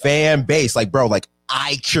like fan base, like bro, like.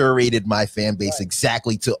 I curated my fan base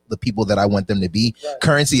exactly to the people that I want them to be.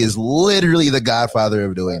 Currency is literally the godfather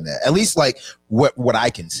of doing that. At least like what I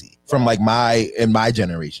can see from like my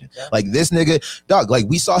generation. Like this nigga, dog, like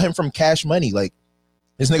we saw him from Cash Money. Like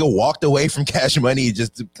this nigga walked away from Cash Money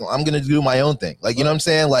I'm going to do my own thing. Like, you know what I'm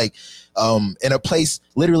saying? Like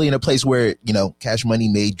literally in a place where, Cash Money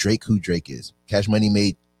made Drake who Drake is. Cash Money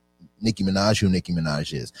made Nicki Minaj who Nicki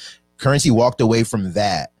Minaj is. Currency walked away from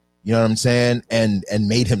that. You know what I'm saying? And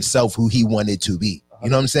made himself who he wanted to be.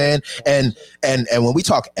 You know what I'm saying? And when we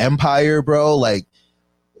talk empire, bro, like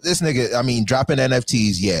this nigga, I mean, dropping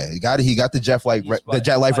NFTs, he got the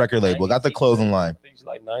Jet Life record label, got the clothing line.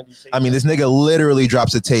 I mean, this nigga literally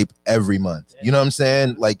drops a tape every month. You know what I'm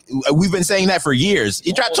saying? Like we've been saying that for years.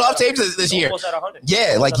 He dropped 12 tapes this year.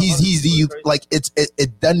 Yeah, like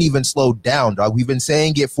it doesn't even slow down, dog. We've been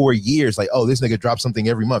saying it for years. Like, oh, this nigga drops something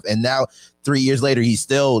every month, and now 3 years later, he's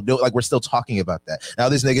still we're still talking about that. Now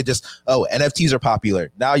this nigga NFTs are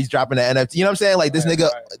popular. Now he's dropping the NFT. You know what I'm saying? Like this nigga,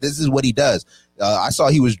 this is what he does. I saw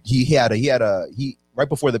he had right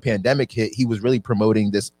before the pandemic hit, he was really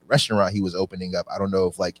promoting this restaurant he was opening up. I don't know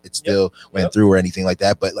if like it still went through or anything like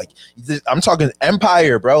that, but like I'm talking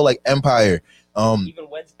empire, bro, like empire. Even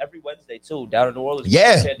every Wednesday too, down in New Orleans.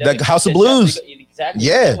 Yeah, the House of Blues. Exactly.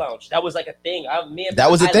 Yeah, that was like a thing. That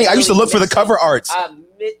was a thing. I used to look for the cover arts.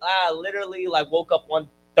 I literally like woke up one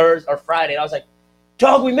Thursday or Friday, and I was like,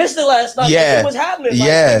 "Dog, we missed it last night. Yeah, what was happening?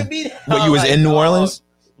 But you was in New Orleans.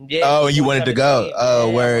 Yeah, oh, you wanted to go. Oh,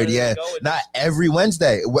 word. Yeah. Not every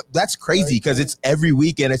Wednesday. That's crazy because it's every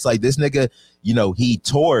weekend. It's like this nigga, he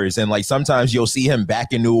tours and like sometimes you'll see him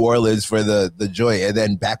back in New Orleans for the joy and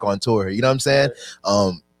then back on tour. You know what I'm saying?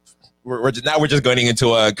 We're just going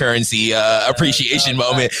into a Currency appreciation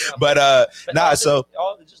moment. But so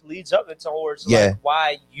all it just leads up towards like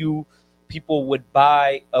why people would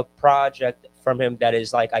buy a project from him that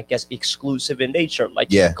is like, I guess, exclusive in nature.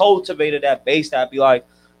 Like you cultivated that base that be like,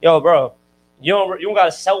 yo, bro, you don't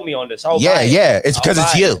gotta sell me on this. It's because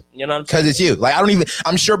it's you. You know what I'm saying? Because it's you. Like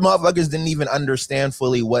I'm sure motherfuckers didn't even understand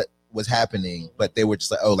fully what was happening, but they were just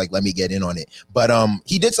like, oh, like let me get in on it. But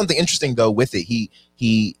he did something interesting though with it.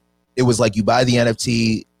 It was like you buy the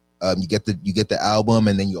NFT, you get the album,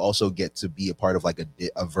 and then you also get to be a part of like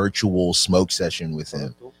a virtual smoke session with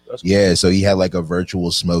him. Cool. Yeah, so he had like a virtual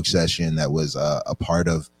smoke session that was a part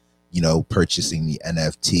of purchasing the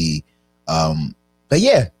NFT. But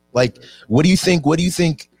yeah, like, what do you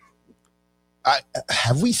think?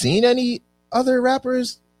 Have we seen any other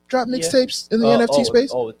rappers drop mixtapes in the NFT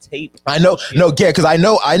space? Oh, tape. I know, because I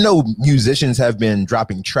know musicians have been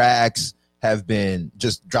dropping tracks, have been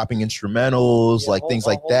just dropping instrumentals, like things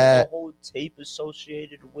like that. A whole tape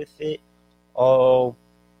associated with it. Oh,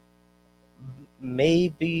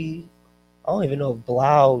 maybe I don't even know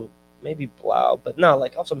if maybe Blau, but no,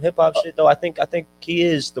 like off some hip hop shit though. I think he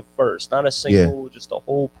is the first, not a single, just a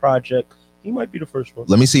whole project. He might be the first one.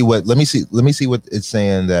 Let me see what it's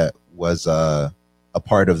saying that was a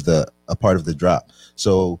part of the drop.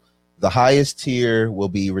 So the highest tier will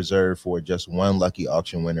be reserved for just one lucky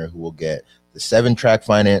auction winner who will get the 7-track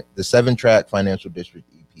Financial District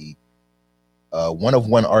EP, one of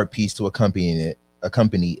one art piece to accompany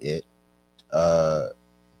it,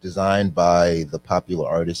 designed by the popular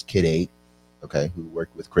artist Kid 8, who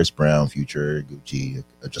worked with Chris Brown, Future, Gucci,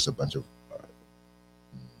 just a bunch of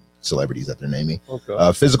celebrities that they're naming.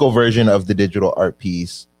 Physical version of the digital art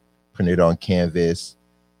piece printed on canvas,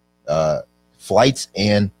 flights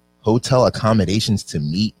and hotel accommodations to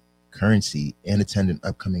meet, currency, and attend an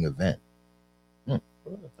upcoming event. I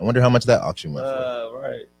wonder how much that auction went for.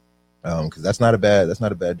 Right. Because that's not a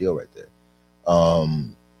bad deal right there.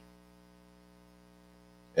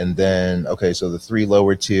 And then so the 3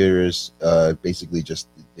 lower tiers, basically just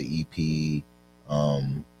the EP,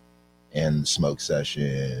 and the smoke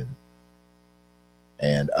session,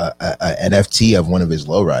 and an NFT of one of his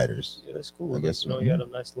lowriders. Yeah, that's cool. I guess you had a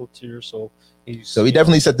nice little tier, so he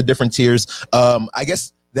definitely set the different tiers. I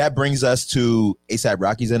guess that brings us to A$AP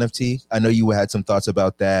Rocky's NFT. I know you had some thoughts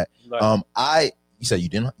about that. You said you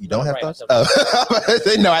don't have thoughts?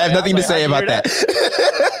 No, I have nothing to say about that.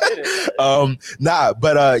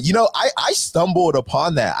 But I stumbled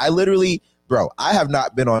upon that. I literally, I have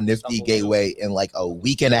not been on Nifty Gateway in like a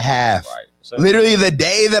week and a half. Right. So, literally the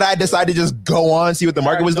day that I decided to just go on, see what the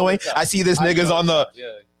market was doing, I see this nigga on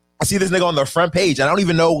the front page. And I don't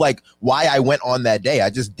even know like why I went on that day. I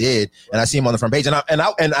just did, and I see him on the front page, and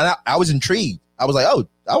I was intrigued. I was like, oh,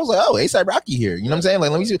 A$AP Rocky here. You know what I'm saying? Like,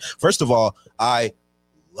 let me see. First of all, I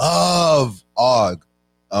love AWG.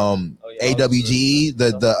 AWG,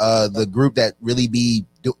 the group that really be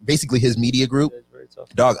basically his media group.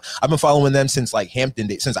 Dog, I've been following them since like Hampton,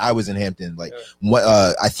 since I was in Hampton. Like,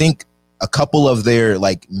 I think a couple of their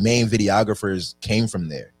like main videographers came from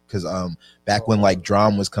there, because back when like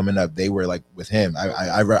Drum was coming up, they were like with him.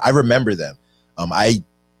 I remember them. I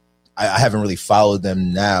haven't really followed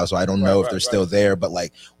them now, so I don't know if they're still there, but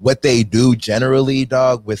like what they do generally,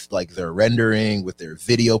 dog, with like their rendering, with their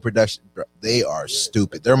video production, they are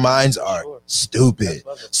stupid. Their minds are stupid.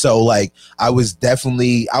 So like I was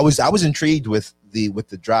intrigued with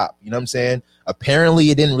the drop. You know what I'm saying?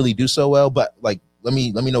 Apparently it didn't really do so well, but like let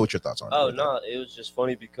me know what your thoughts on it. Oh no, it was just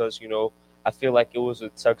funny because I feel like it was a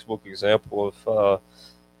textbook example of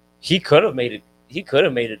he could have made it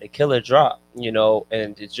a killer drop,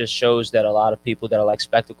 and it just shows that a lot of people that are like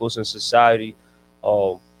spectacles in society,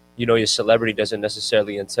 your celebrity doesn't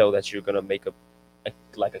necessarily entail that you're gonna make a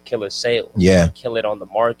killer sale. Yeah, kill it on the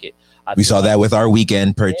market. We saw that with our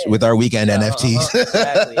weekend NFTs.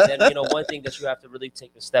 Exactly. And then one thing that you have to really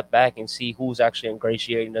take a step back and see who's actually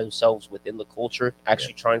ingratiating themselves within the culture,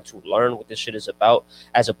 actually trying to learn what this shit is about,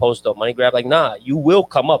 as opposed to a money grab. Like, nah, you will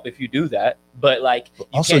come up if you do that, but like,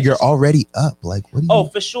 you're already up. Like, what do you? Oh,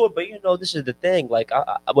 for sure. But this is the thing. Like,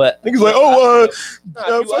 but niggas like,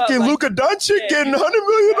 fucking like, Luka Doncic getting $100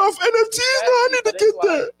 million off NFTs. No, I need to get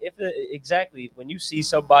that. Exactly. When you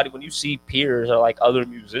see peers or like other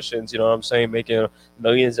musicians, you know what I'm saying, making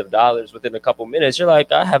millions of dollars within a couple minutes, you're like,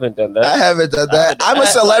 I haven't done that. I'm a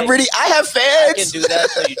celebrity. I have fans. I can do that,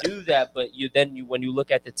 so you do that. But when you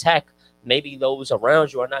look at the tech, maybe those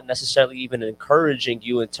around you are not necessarily even encouraging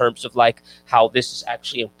you in terms of like how this is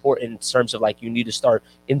actually important, in terms of like you need to start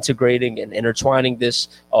integrating and intertwining this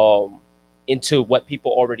into what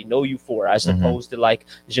people already know you for, as opposed to like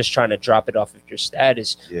just trying to drop it off of your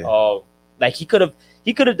status. Like he could have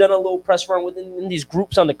done a little press run within these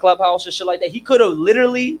groups on the Clubhouse and shit like that. He could have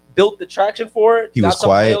literally built the traction for it. He was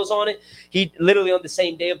quiet. On it. He literally, on the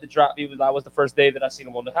same day of the drop, that was the first day that I seen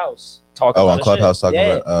him on the house talking. On Clubhouse talking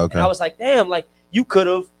about. Oh, okay. And I was like, damn, like you could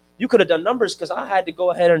have done numbers, because I had to go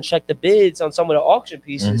ahead and check the bids on some of the auction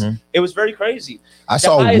pieces. It was very crazy. I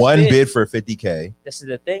saw one bid for $50K. This is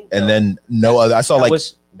the thing. And then no other. I saw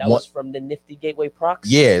that was from the Nifty Gateway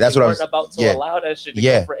proxy. Yeah, that's what I was about to allow that shit to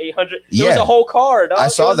go for $800. There was a whole car. Dog. I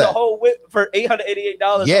saw that. A whole whip for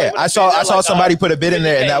 $888. Yeah, I saw somebody put a bid in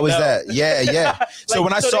there, and that was that. Yeah. So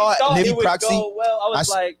when I saw Nifty proxy, I was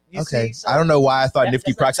like, okay. I don't know why I thought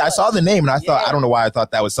Nifty proxy. I saw the name, and I don't know why I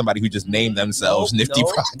thought that was somebody who just named themselves Nifty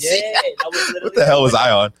proxy. Yeah, that What the hell was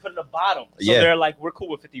I on? Put in the bottom. So they're like, we're cool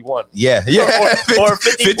with 51. Yeah. Or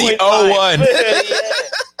 50.01. Yeah.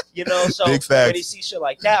 You know, so big facts. when you see shit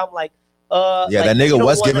like that, I'm like, yeah, like, that nigga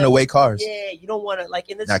was giving away cars. Yeah, you don't want to, like,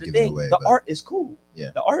 and this Not is the thing. away, the art is cool.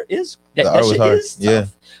 Yeah. The art is, the art was hard. is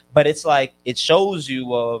tough. But it's like, it shows you,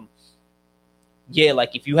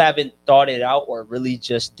 like if you haven't thought it out or really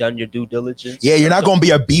just done your due diligence. Yeah, you're not going to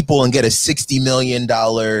be a Beeple and get a $60 million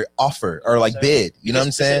offer or like bid. You know what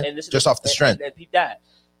I'm saying? Just off the strength. And peep that.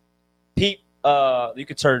 You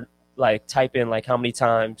could type in like how many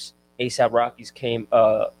times ASAP Rocky's came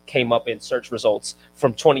up in search results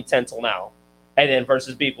from 2010 till now, and then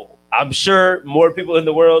versus people. I'm sure more people in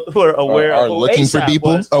the world who are aware are of who looking A$AP for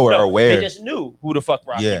people. was. Are aware. They just knew who the fuck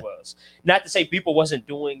Rocky was. Not to say people wasn't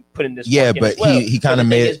putting this. Yeah, but he kind of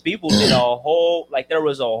made it. People did a whole there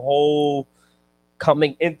was a whole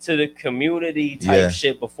coming into the community type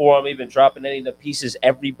shit before I'm even dropping any of the pieces.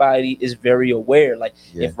 Everybody is very aware. Like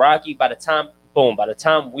if Rocky, by the time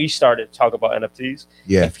we started talking about NFTs,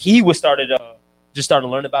 if he was started to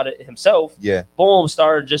learn about it himself,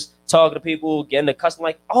 started just talking to people, getting accustomed.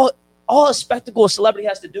 Like all a spectacle, a celebrity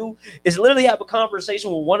has to do is literally have a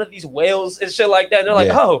conversation with one of these whales and shit like that. And they're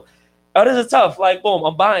like, oh, this is tough. Like, boom,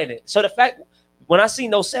 I'm buying it. So the fact when I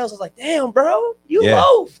seen those sales, I was like, damn, bro, you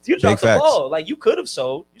loafed. You dropped the ball. Like you could have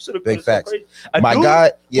sold. You should have. Big facts.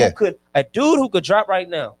 A dude who could drop right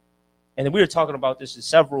now. And we were talking about this in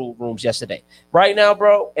several rooms yesterday. Right now,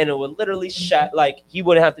 bro, and it would literally like he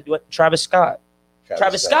wouldn't have to do it. Travis Scott.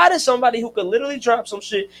 Travis Scott is somebody who could literally drop some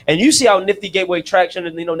shit. And you see how nifty gateway traction,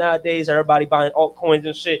 and nowadays everybody buying altcoins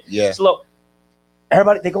and shit. Yeah. So look,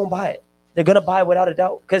 everybody, they're gonna buy it. They're gonna buy it without a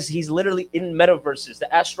doubt because he's literally in metaverses,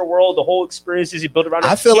 the Astro World, the whole experiences he built around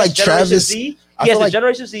it. I feel like Travis. He has the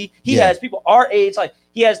Generation Z. He has people our age. Like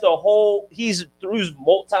he has the whole. He's through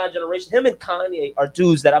multi-generation. Him and Kanye are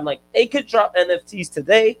dudes that I'm like they could drop NFTs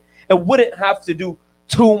today and wouldn't have to do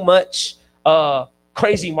too much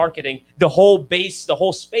crazy marketing. The whole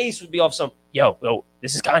space would be off some. Yo,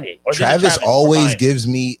 this is Kanye. Or Travis always gives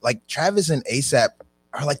me like Travis and ASAP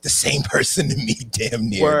are like the same person to me, damn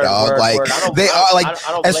near, dog. They are like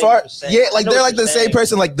as far they're like the same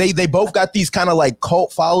person. Like they both got these kind of like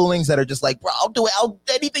cult followings that are just like, bro, I'll do it.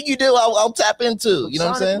 Anything you do, I'll tap into. You know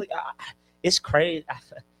what I'm saying? It's crazy.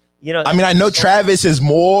 I mean, I know Travis is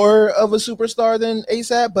more of a superstar than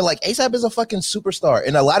ASAP, but like ASAP is a fucking superstar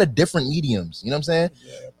in a lot of different mediums. You know what I'm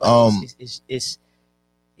saying?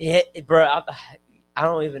 Bro. I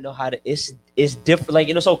don't even know how to. It's different. Like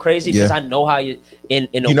so crazy because I know how you in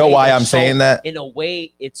a you know way why I'm saying that. In a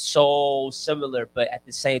way, it's so similar, but at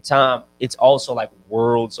the same time, it's also like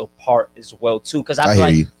worlds apart as well too. Because I feel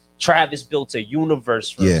like Travis built a universe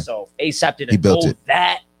for himself. ASAP didn't go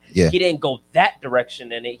that. Yeah. He didn't go that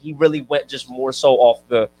direction in it. He really went just more so off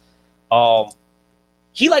the.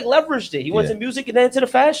 He like leveraged it. He went to music and then to the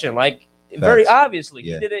fashion. Like. Very obviously,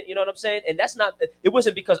 he didn't. You know what I'm saying? And that's not. It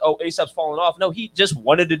wasn't because ASAP's falling off. No, he just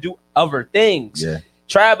wanted to do other things. Yeah.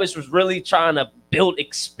 Travis was really trying to build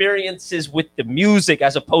experiences with the music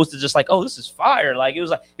as opposed to just like, this is fire. Like he was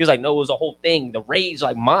like, no, it was a whole thing. The rage,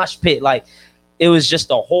 like mosh pit, like it was just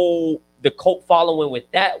the cult following with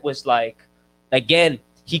that was like, again,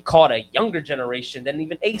 he caught a younger generation than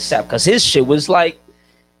even ASAP because his shit was like.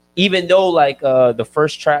 Even though like the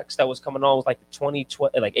first tracks that was coming on was like the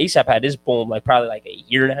 2012, like ASAP had his boom like probably like a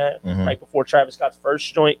year and a half right before Travis Scott's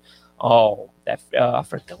first joint. I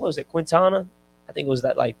forgot, what was it, Quintana? I think it was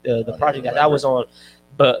that like the project that I was on.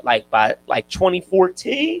 But like by like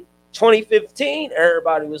 2014, 2015,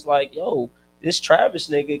 everybody was like, yo, this Travis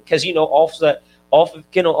nigga, because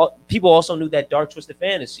people also knew that Dark Twisted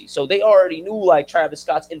Fantasy. So they already knew like Travis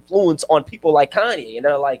Scott's influence on people like Kanye. And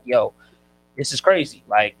they're like, yo, this is crazy.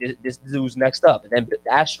 Like this dude's next up. And then the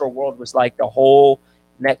Astro World was like the whole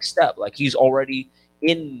next step. Like he's already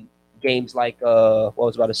in games like what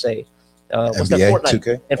was I about to say? What's that, Fortnite?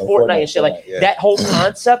 2K? And Fortnite and shit. Like that whole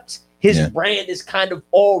concept, his brand is kind of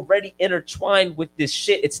already intertwined with this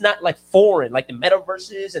shit. It's not like foreign, like the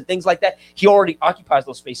metaverses and things like that. He already occupies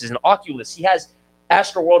those spaces. And Oculus, he has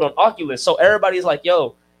Astro World on Oculus. So everybody's like,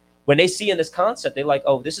 yo, when they see in this concept, they're like,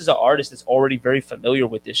 oh, this is an artist that's already very familiar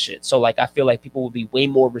with this shit. So like, I feel like people will be way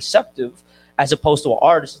more receptive as opposed to an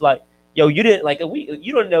artist like, yo, you didn't like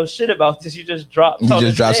you don't know shit about this. You just dropped. Something.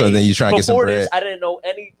 You trying to get some bread. I didn't know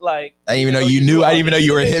any like. I didn't even know you knew. I didn't even know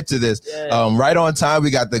you were hip to this. Yeah. Right on time.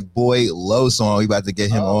 We got the boy Low song. We about to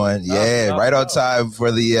get him on. Right on time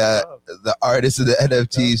for the artist of the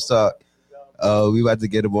NFTs talk. We about to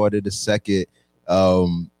get him on in a second.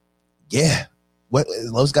 What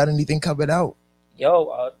Low's got anything coming out?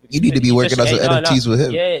 Yo, you need to be working on some NFTs with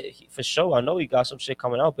him. Yeah, for sure. I know he got some shit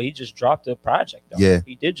coming out, but he just dropped a project. Though. Yeah,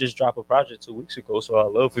 he did just drop a project 2 weeks ago. So I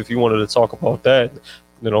love if you wanted to talk about that.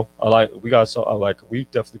 You know, we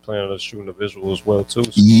definitely plan on shooting a visual as well too.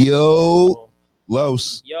 So, yo,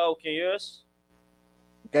 Los. Yo, can you hear us?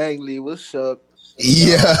 Gang Lee, what's up?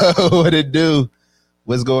 Yo, what it do?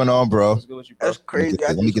 What's going on, bro? What's good with you, bro? That's crazy.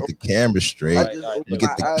 Let me get the camera straight. Right, Let me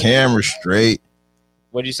get the camera straight.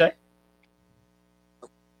 What'd you say?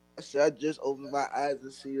 I said I just opened my eyes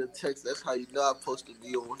and see your text. That's how you know I'm supposed to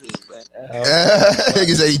be on here, man.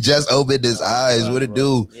 He said he just opened his eyes. What it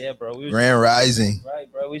do? Yeah, bro. Grand Rising.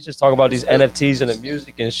 Right, bro. We just talking about these NFTs and the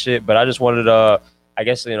music and shit. But I just wanted to, I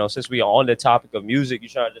guess, you know, since we are on the topic of music, you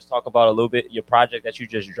trying to just talk about a little bit your project that you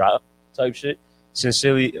just dropped, type shit.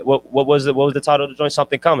 Sincerely, what was the title of the joint?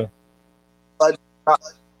 Something Coming. I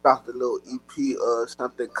dropped a little EP.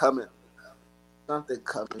 Something coming. Something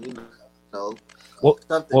coming. You know.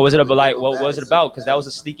 What was it about? Like, what was it about? Because that was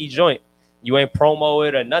a sneaky joint. You ain't promo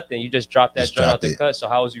it or nothing. You just dropped that joint out the cut. So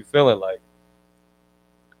how was you feeling? Like,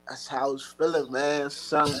 that's how I was feeling, man.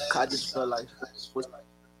 I just felt like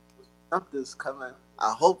something's coming.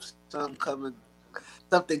 I hope something coming,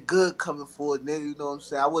 something good coming forward, nigga. You know what I'm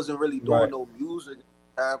saying? I wasn't really doing no music.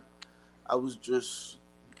 I was just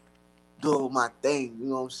doing my thing. You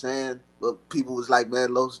know what I'm saying? But people was like,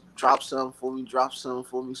 man, Los, drop something for me.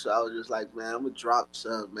 So I was just like, man, I'm gonna drop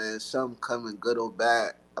something, man. Something coming, good or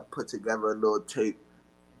bad. I put together a little tape,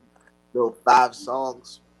 little 5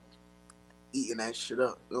 songs, eating that shit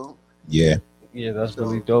up, you know? Yeah, that's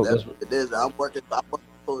really dope. That's what it is. I'm working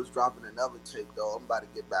towards dropping another tape, though. I'm about to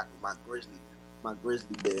get back with my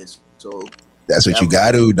Grizzly days. So that's what you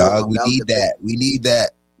got to, dog. We need that. We need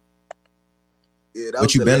that. Yeah,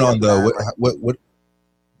 what you been on though? What?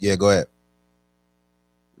 Yeah, go ahead.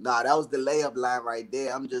 Nah, that was the layup line right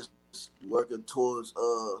there. I'm just working towards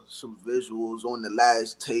some visuals on the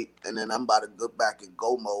last tape, and then I'm about to go back in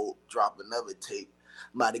go mode, drop another tape.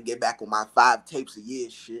 I'm about to get back on my 5 tapes a year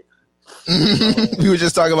shit. We were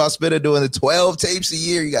just talking about Spitter doing the 12 tapes a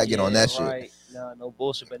year. You gotta get on that shit. Nah, no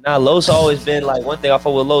bullshit. But now Los always been like, one thing I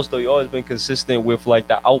fuck with Los though, you always been consistent with like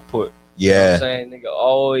the output. Yeah, you know what I'm saying, nigga,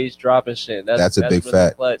 always dropping shit. That's a big really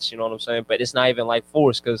fact. Clutch, you know what I'm saying? But it's not even like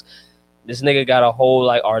forced because this nigga got a whole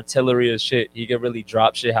like artillery of shit. He can really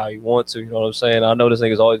drop shit how he wants to. You know what I'm saying? I know this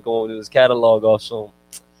nigga's always going to his catalog off soon.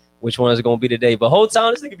 Which one is it gonna be today? But whole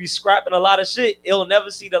time this nigga be scrapping a lot of shit. He'll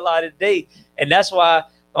never see the light of day, and that's why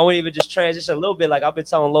I want to even just transition a little bit. Like I've been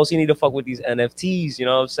telling Los, he need to fuck with these NFTs. You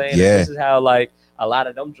know what I'm saying? Yeah. And this is how like a lot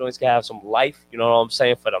of them joints can have some life, you know what I'm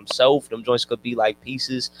saying, for themselves. Them joints could be like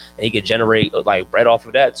pieces, and he could generate like bread off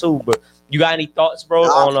of that too. But you got any thoughts, bro?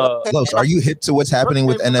 Los, are you hip to what's happening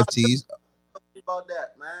with NFTs? About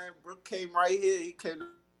that, man. Brooke came right here. He came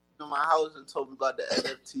to my house and told me about the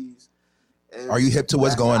NFTs. And are you hip to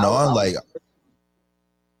what's going on? Like,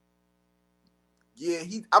 yeah,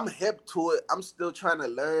 I'm hip to it. I'm still trying to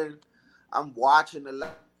learn. I'm watching a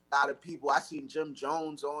lot of people. I seen Jim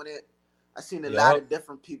Jones on it. I seen a lot of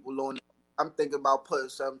different people on it. I'm thinking about putting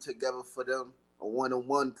something together for them. A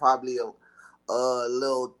 1-on-1, probably a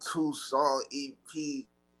little 2-song EP.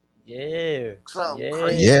 Yeah. Something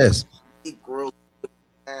crazy. Yes. And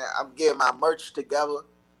I'm getting my merch together.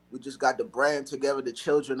 We just got the brand together, the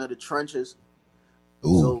Children of the Trenches.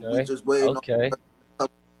 Ooh. So we just waiting on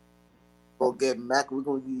go get Mac. We're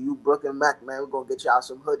gonna give you Brooke and Mac, man. We're gonna get y'all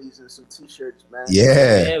some hoodies and some t-shirts, man.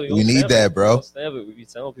 Yeah, we need that, bro. We be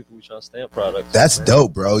telling people we trying to stamp products. That's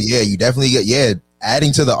dope, bro. Yeah, you definitely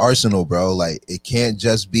adding to the arsenal, bro. Like it can't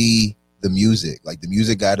just be the music. Like the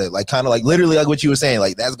music gotta like kind of like literally like what you were saying.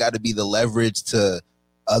 Like that's got to be the leverage to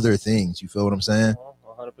other things. You feel what I'm saying?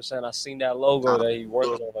 100%. I seen that logo that he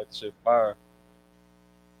worked on. Like shit fire.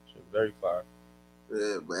 Shit very fire.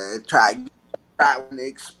 Yeah, man. Try when they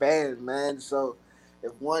expand, man. So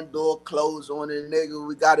if one door closed on a nigga,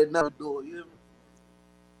 we got another door. You know?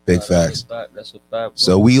 Big facts. That's a fact. Bro.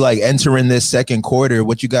 So we like entering this second quarter.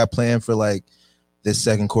 What you got planned for like this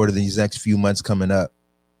second quarter, these next few months coming up?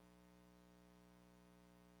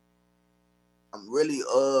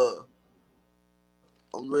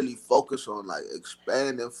 I'm really focused on like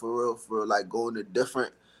expanding for real, like going to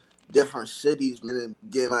different cities, man, and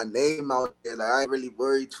get my name out there. Like I ain't really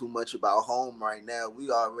worried too much about home right now.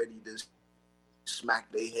 We already just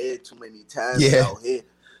smacked their head too many times out here.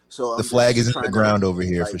 So the flag is in the ground over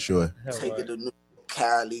here for sure. Take it to New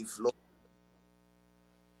Cali, Florida,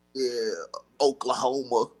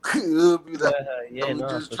 Oklahoma. I'm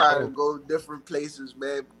just trying to go different places,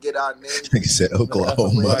 man. Get our name. Like I said,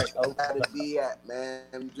 Oklahoma. Gotta be at, man.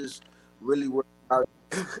 I'm just really worried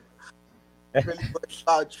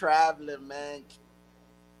about traveling, man.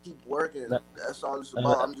 keep working. That's all it's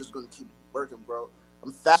about. I'm just gonna keep working, bro.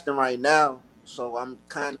 I'm fasting right now, so I'm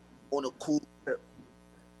kind of on a cool trip.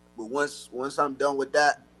 But once I'm done with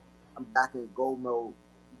that, I'm back in go mode.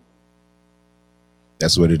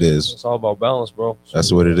 That's what it is. It's all about balance, bro. So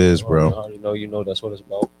that's what it is, bro. I already know. You know that's what it's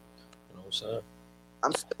about. You know what I'm saying?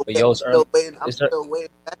 I'm still waiting. I'm still waiting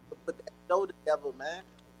back to put that show together, man.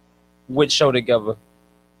 Which show together?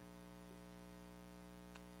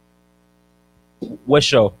 What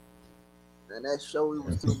show? And that show we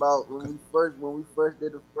was talking about when we first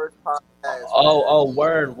did the first podcast. Oh,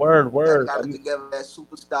 word. Got together that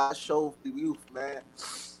superstar show for youth, man.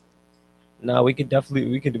 Nah, we could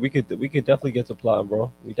definitely get to plotting,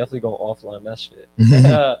 bro. We definitely gonna offline that shit. We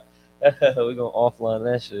gonna offline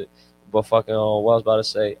that shit. But fucking what I was about to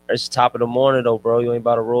say, it's top of the morning though, bro. You ain't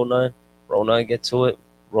about to roll nothing. Roll nothing, get to it.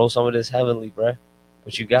 Roll some of this heavenly, bro.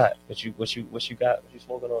 What you got? What you got? What you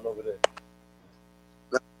smoking on over there?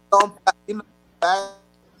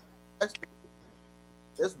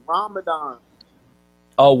 It's Ramadan.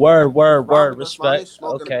 Oh, word. Respect.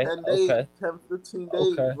 Okay. 10, 15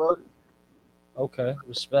 days, bro. Okay.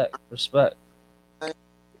 Respect.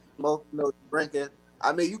 Smoking, no drinking.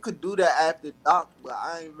 I mean, you could do that after dark, but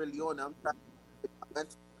I ain't really on it. I'm trying to keep my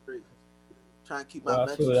mental straight. Trying to keep my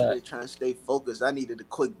mental straight, trying to stay focused. I needed a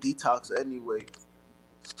quick detox anyway.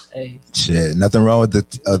 Hey. Shit, nothing wrong with a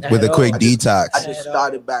quick detox. I just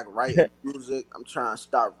started back writing music. I'm trying to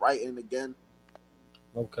start writing again.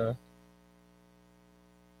 Okay.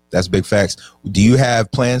 That's big facts. Do you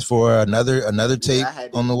have plans for another tape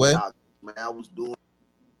on the way? Man, I was doing.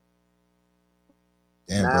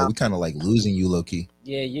 Damn, bro, we kind of like losing you, low key.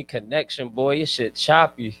 Yeah, your connection, boy, your shit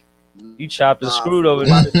choppy. You chopped and screwed over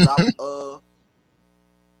there.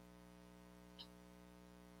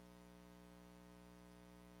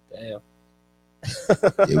 Damn.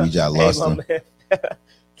 Yeah, we just lost him.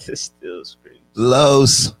 It's still screaming.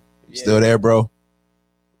 Los, still there, bro?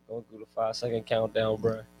 Going through the 5-second countdown,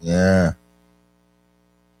 bro. Yeah.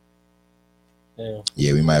 Damn.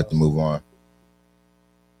 Yeah, we might have to move on.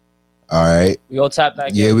 All right. We gonna tap back.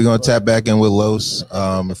 Yeah, we're gonna tap back in with Los,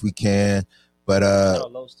 if we can. But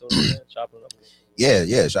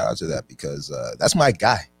yeah, shout out to that because that's my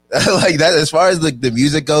guy. Like that, as far as the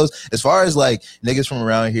music goes, as far as like niggas from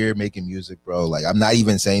around here making music, bro. Like I'm not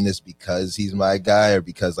even saying this because he's my guy or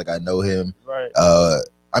because like I know him. Right.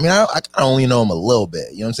 I mean, I only know him a little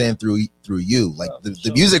bit. You know what I'm saying? Through you, like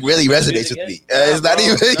the music really resonates with me. It's not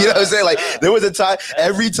even, you know what I'm saying? Like there was a time,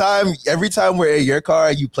 every time we're in your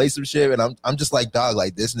car, you play some shit, and I'm just like, dog,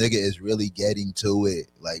 like this nigga is really getting to it,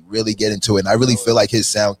 like really getting to it. And I really feel like his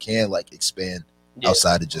sound can like expand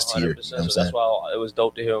outside of just here. You know what I'm saying? That's why it was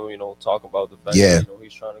dope to hear him, talk about the fact that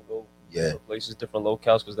he's trying to go places, different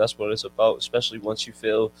locales, because that's what it's about. Especially once you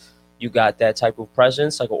feel you got that type of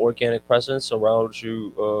presence, like an organic presence around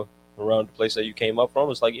you, around the place that you came up from.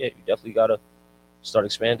 It's like, yeah, you definitely gotta start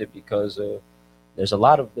expanding because there's a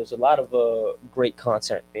lot of great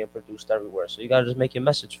content being produced everywhere. So you gotta just make your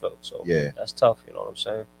message felt. So yeah, that's tough. You know what I'm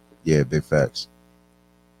saying? Yeah, big facts.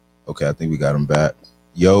 Okay, I think we got him back.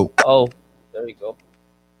 Yo. Oh, there you go.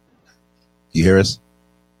 You hear us?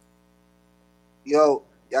 Yo,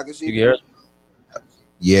 y'all can see you. Hear us?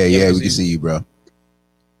 Yeah, we can see you, bro.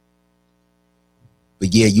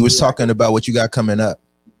 But yeah, you was talking about what you got coming up.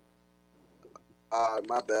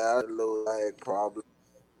 My bad, a little lag problem.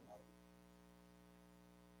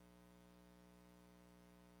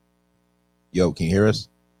 Yo, can you hear us?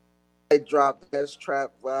 I dropped that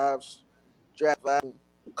trap vibes,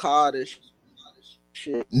 Carter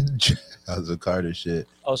shit. That was a Carter shit.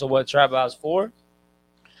 Oh, so what trap vibes for?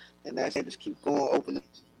 And that's it. Just keep going, open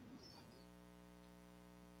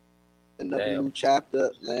another new chapter,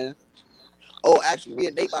 man. Oh, actually, me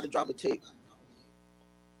and Nate about to drop a tape.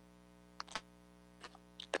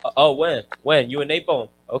 Oh, when? You and Nate Bone?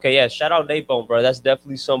 Okay, yeah. Shout out Nate Bone, bro. That's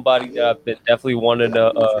definitely somebody that I've been definitely wanting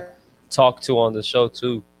to talk to on the show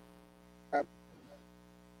too.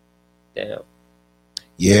 Damn.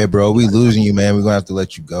 Yeah, bro. We losing you, man. We're gonna have to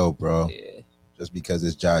let you go, bro. Yeah. Just because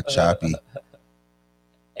it's choppy.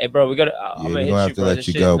 Hey, bro, we're gonna have to let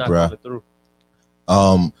you go, bro.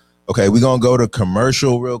 Okay, we're going to go to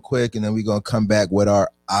commercial real quick, and then we're going to come back with our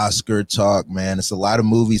Oscar talk, man. It's a lot of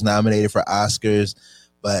movies nominated for Oscars,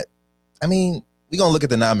 but, I mean, we're going to look at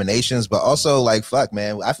the nominations, but also, like, fuck,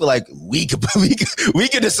 man, I feel like we could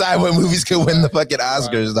decide what movies could win the fucking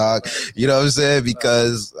Oscars, dog. You know what I'm saying?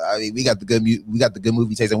 Because, I mean, we got the good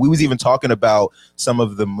movie taste, and we was even talking about some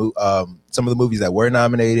of the movies that were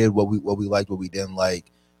nominated, what we liked, what we didn't like.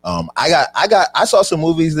 I saw some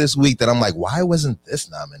movies this week that I'm like, why wasn't this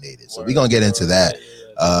nominated? So we're gonna get into that.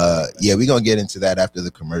 Yeah, we're gonna get into that after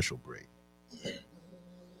the commercial break.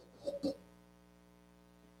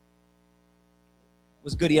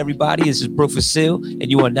 What's goody, everybody? This is Brooke Facile, and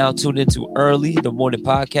you are now tuned into Early, the morning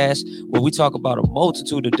podcast, where we talk about a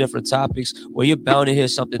multitude of different topics, where you're bound to hear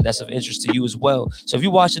something that's of interest to you as well. So if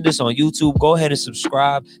you're watching this on YouTube, go ahead and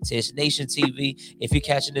subscribe to It's Nation TV. If you're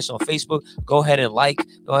catching this on Facebook, go ahead and like,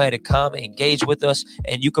 go ahead and comment, engage with us,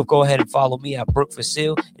 and you can go ahead and follow me at Brooke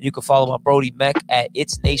Facile, and you can follow my Brody Mac at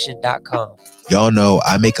itsnation.com. Y'all know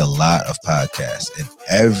I make a lot of podcasts, and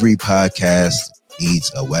every podcast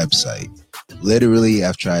needs a website. Literally,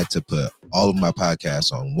 I've tried to put all of my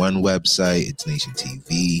podcasts on one website, It's Nation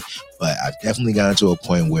TV, but I've definitely gotten to a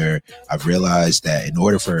point where I've realized that in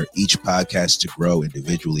order for each podcast to grow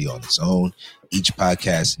individually on its own, each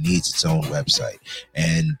podcast needs its own website.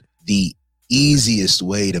 And the easiest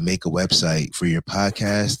way to make a website for your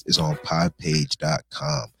podcast is on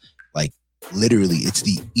podpage.com. Like, literally, it's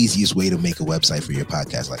the easiest way to make a website for your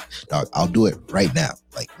podcast. Like, dog, I'll do it right now.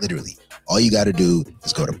 Like, literally. All you got to do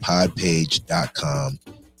is go to podpage.com.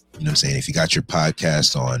 You know what I'm saying? If you got your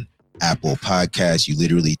podcast on Apple Podcasts, you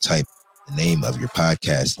literally type the name of your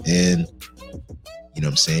podcast in. You know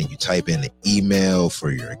what I'm saying? You type in the email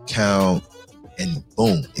for your account and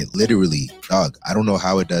boom, it literally, dog, I don't know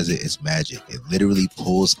how it does it. It's magic. It literally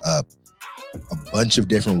pulls up a bunch of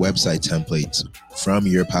different website templates from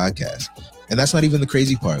your podcast. And that's not even the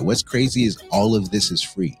crazy part. What's crazy is all of this is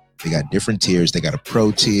free. They got different tiers. They got a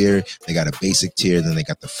pro tier. They got a basic tier. Then they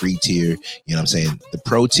got the free tier. You know what I'm saying? The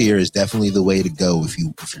pro tier is definitely the way to go if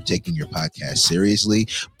you're taking your podcast seriously.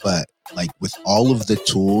 But like with all of the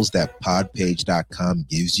tools that podpage.com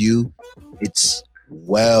gives you, it's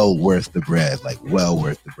well worth the bread. Like well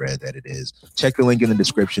worth the bread that it is. Check the link in the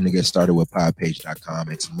description to get started with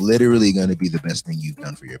podpage.com. It's literally going to be the best thing you've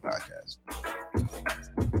done for your podcast.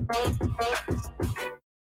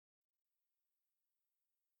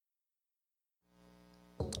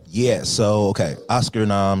 Yeah, so okay, Oscar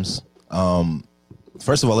noms.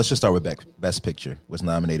 First of all, let's just start with Best Picture. Was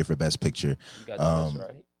nominated for Best Picture. You got the list,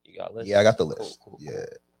 right? You got list? Yeah, I got the list. Cool. Yeah.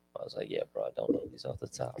 I was like, yeah, bro, I don't know these off the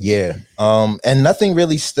top. Yeah. And nothing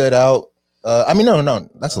really stood out. I mean, no,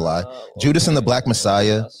 that's a lie. Judas and the Black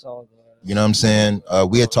Messiah. You know what I'm saying?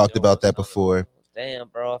 We had talked about that before. Damn,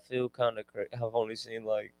 bro, I feel kind of crazy. I've only seen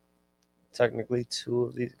like technically two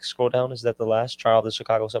of these. Scroll down. Is that the last? Trial of the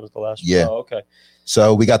Chicago 7 is the last? Yeah. Oh, okay.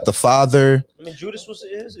 So we got The Father. I mean, Judas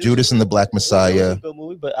Judas and the Black Messiah. A good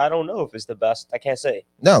movie, but I don't know if it's the best. I can't say.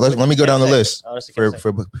 No, let me go down the list for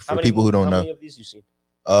many, people who don't know. How many of these you seen?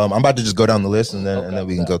 I'm about to just go down the list and then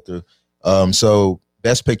we can go through. So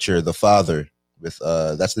Best Picture, The Father, with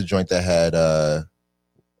that's the joint that had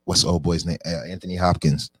what's the old boy's name? Anthony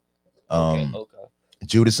Hopkins. Okay.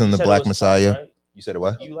 Judas and the Black Messiah. Fun, right? You said it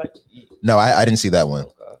what? No, I didn't see that one.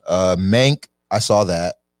 Okay. Mank, I saw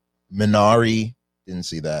that. Minari, didn't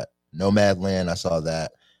see that. Nomadland, I saw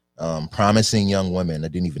that. Promising Young Women, I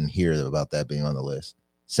didn't even hear about that being on the list.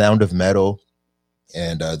 Sound of Metal,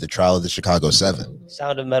 and The Trial of the Chicago 7.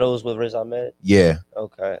 Sound of Metal is with Riz Ahmed? Yeah.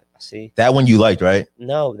 Okay, I see. That one you liked, right?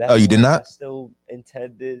 No. Oh, you did not? I still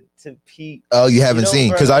intended to peek. Oh, you haven't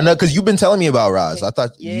seen? Because I know, because you've been telling me about Roz. I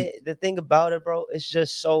thought. Yeah, the thing about it, bro, it's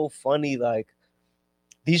just so funny. Like,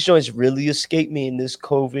 these joints really escaped me in this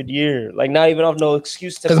COVID year. Like, not even off no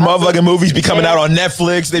excuse to. Because motherfucking movies be coming out on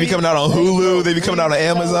Netflix. They be coming out on Hulu. They be coming out on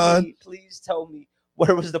Amazon. Please tell me,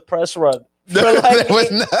 where was the press run? Like,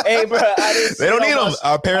 hey, bro, they don't need them.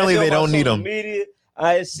 Apparently, they don't need them.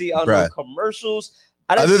 I didn't see on no commercials.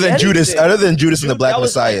 Other than Judas and the Black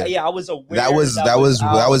Messiah. I was aware. That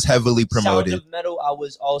was heavily promoted. Sound of Metal, I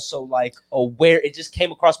was also like aware. It just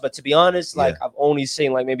came across, but to be honest, like I've only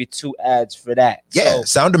seen like maybe 2 ads for that. Yeah, so,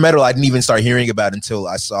 Sound of Metal, I didn't even start hearing about until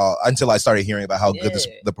I started hearing about how good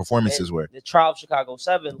the performances were. The Trial of Chicago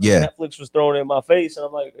 7. Like, Netflix was throwing it in my face, and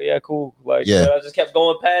I'm like, yeah, cool. Like, I just kept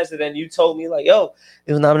going past it. Then you told me like, yo,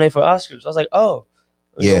 it was nominated for Oscars. I was like, oh.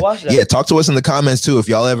 Yeah. Talk to us in the comments too. If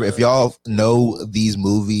y'all know these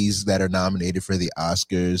movies that are nominated for the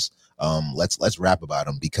Oscars, let's rap about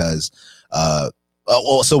them because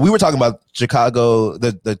so we were talking about Chicago,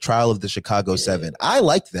 the Trial of the Chicago 7. I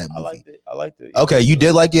liked that movie. I liked it. Okay, you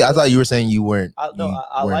did like it. I thought you were saying you weren't. I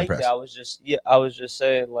liked impressed. It. I was just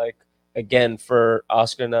saying like. Again, for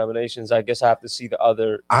Oscar nominations, I guess I have to see the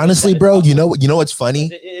other. Honestly, bro, you know what's funny?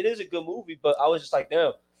 It is a good movie, but I was just like,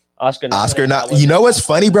 damn. Oscar not. You know what's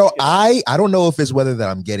funny, bro? I don't know if it's whether that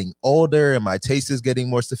I'm getting older and my taste is getting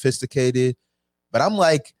more sophisticated, but I'm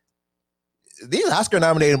like, these Oscar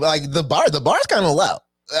nominated, like the bar's kind of low.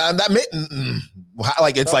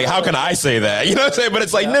 like it's like how can I say that? You know what I'm saying? But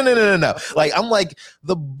it's like no. Like I'm like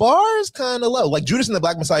the bar is kind of low. Like Judas and the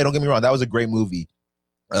Black Messiah. Don't get me wrong. That was a great movie.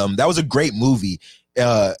 That was a great movie.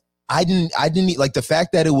 I didn't like the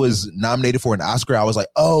fact that it was nominated for an Oscar. I was like,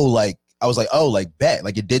 bet,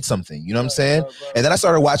 like it did something. You know what I'm saying? And then I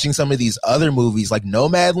started watching some of these other movies, like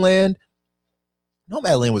Nomadland.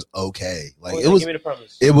 Nomadland was okay. Like it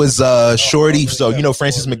was Shorty. So you know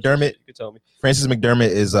Frances McDermott. You can tell me. Frances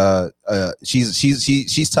McDermott is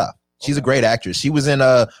she's tough. She's a great actress. She was in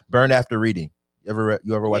Burn After Reading. You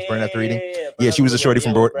ever watch Burn After Reading? Yeah, she was a Shorty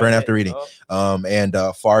from Burn After Reading. And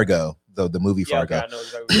Fargo, the movie Fargo. Okay, I know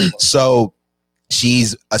exactly so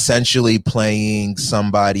she's essentially playing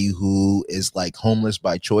somebody who is like homeless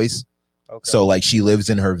by choice. Okay. So like she lives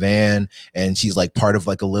in her van and she's like part of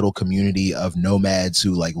like a little community of nomads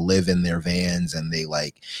who like live in their vans, and they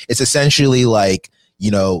like it's essentially like you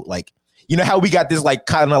know how we got this like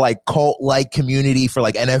kind of like cult like community for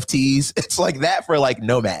like NFTs. It's like that for like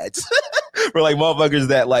nomads. For like motherfuckers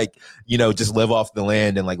that like you know just live off the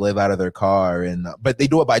land and like live out of their car, and but they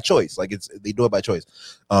do it by choice. Like they do it by choice.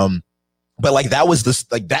 But like that was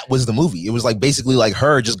the movie. It was like basically like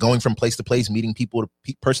her just going from place to place, meeting people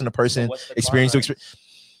to person to person, experience to experience.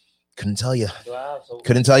 Couldn't tell you.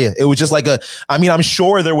 Couldn't tell you. It was just like I'm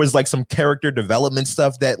sure there was like some character development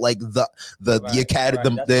stuff that like the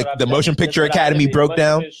academy, the Motion Picture Academy broke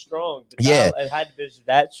down. Yeah, it had to be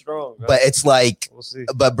that strong. Bro. But it's like,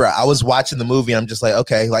 but bro, I was watching the movie and I'm just like,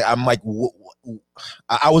 okay, like I'm like,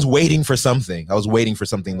 I was waiting for something. I was waiting for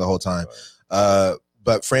something the whole time.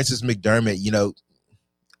 But Frances McDermott, you know,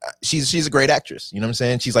 she's a great actress. You know what I'm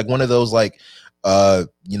saying? She's like one of those like,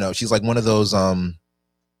 you know, she's like one of those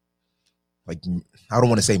like I don't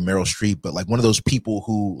want to say Meryl Streep, but like one of those people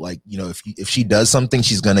who like, you know, if she does something,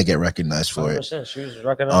 she's gonna get recognized for 100%. It. She was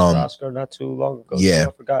recognized for Oscar not too long ago. Yeah,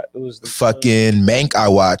 I forgot it was the fucking Mank. I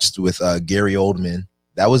watched with Gary Oldman.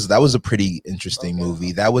 That was a pretty interesting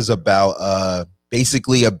movie. That was about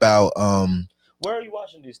basically about Where are you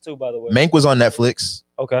watching these two, by the way? Mank was on Netflix.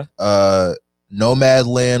 Okay.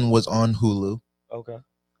 Nomadland was on Hulu. Okay.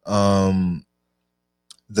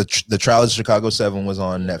 The Trial of Chicago 7 was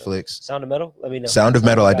on Netflix. Sound of Metal? Let me know. Sound of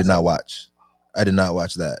Metal I did not watch. I did not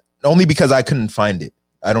watch that. Only because I couldn't find it.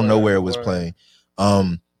 I don't know where it was playing.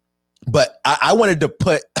 But I wanted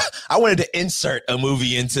to insert a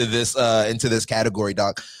movie into this category,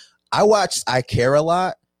 dog. I watched I Care a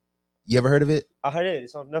Lot. You ever heard of it? I heard it.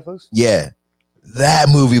 It's on Netflix? Yeah. That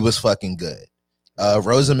movie was fucking good.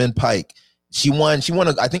 Rosamund Pike. She won.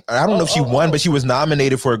 I don't know if she won, but she was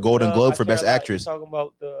nominated for a Golden Globe for Best Actress. Talking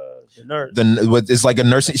about the nurse. It's like a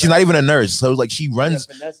nurse. She's not even a nurse. So like she runs.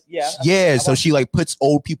 Yeah. So she like puts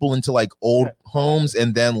old people into like old homes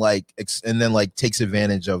and then takes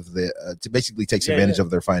advantage of advantage of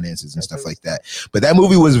their finances and stuff like that. But that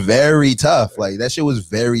movie was very tough. Like that shit was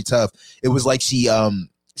very tough. It was like she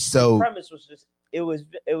so the premise was just it was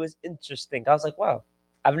interesting. I was like, wow.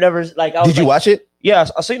 I've never Did you watch it? Yeah,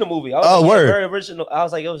 I seen the movie. Word. Very original. I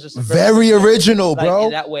was like, it was just very original, bro.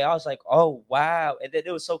 In that way, I was like, oh wow, and then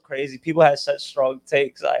it was so crazy. People had such strong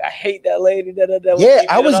takes. Like, I hate that lady. Yeah,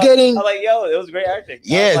 I was getting. I'm like, yo, it was great acting.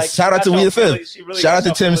 Yeah, like, shout out to We the Film. Shout out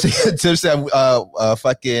to Tim. Tim said,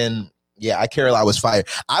 fucking. Yeah, I Care a Lot was fire.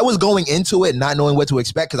 I was going into it not knowing what to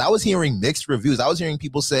expect because I was hearing mixed reviews. I was hearing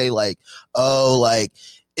people say like, oh, like.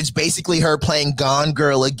 It's basically her playing Gone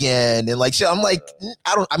Girl again. And like shit, I'm like,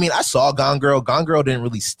 I saw Gone Girl. Gone Girl didn't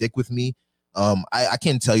really stick with me. I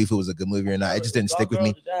can't tell you if it was a good movie or not. It just didn't stick with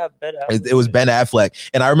me. It was Ben Affleck.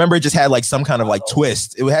 And I remember it just had like some kind of like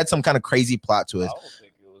twist. It had some kind of crazy plot twist. I don't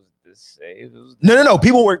think it was the same. No.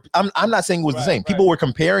 People were, I'm not saying it was the same. People were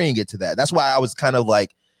comparing it to that. That's why I was kind of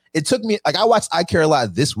like, it took me, like I watched I Care a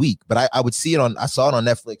Lot this week, but I saw it on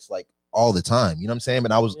Netflix like all the time. You know what I'm saying?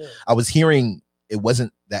 But I was hearing it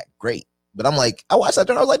wasn't that great, but I'm like, I watched that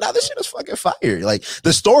and I was like, nah, this shit is fucking fire. Like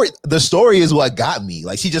the story is what got me.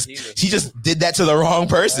 Like she just did that to the wrong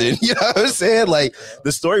person. You know what I'm saying? Like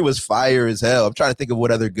the story was fire as hell. I'm trying to think of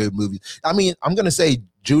what other good movies. I mean, I'm gonna say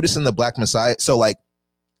Judas and the Black Messiah. So like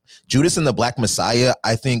Judas and the Black Messiah,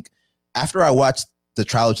 I think after I watched the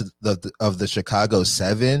Trial of the Chicago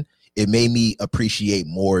 7, it made me appreciate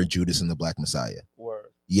more Judas and the Black Messiah.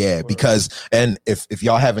 Yeah, because and if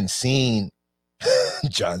y'all haven't seen.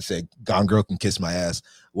 John said, "Gone Girl can kiss my ass."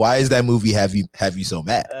 Why is that movie have you so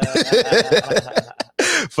mad?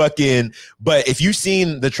 Fucking. But if you've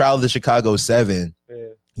seen the Trial of the Chicago 7,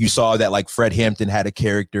 you saw that like Fred Hampton had a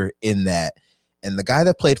character in that, and the guy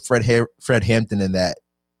that played Fred Hampton in that,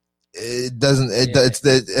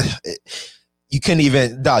 You couldn't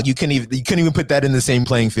even put that in the same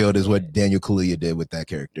playing field as what Daniel Kaluuya did with that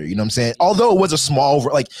character. You know what I'm saying? Although it was a small,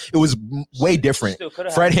 like it was way different.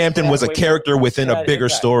 Fred Hampton was a character within a bigger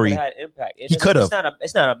story. Had impact. He could have.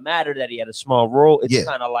 It's not a matter that he had a small role. It's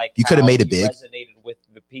kind of like you could have made it big. Resonated with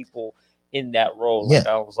the people in that role. Like,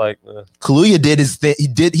 I was like, Kaluuya did his thing. He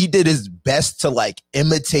did his best to like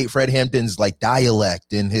imitate Fred Hampton's like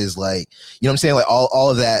dialect and his like, you know what I'm saying, like all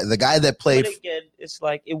of that. The guy that played. But again, it's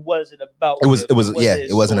like it wasn't about. It wasn't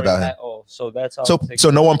about him. So that's how. So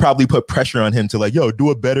no one probably put pressure on him to like, yo, do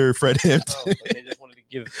a better Fred Hampton. No, but they just wanted to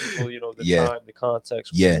give people, the time, the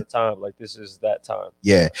context, the time. Like this is that time.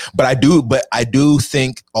 Yeah, but I do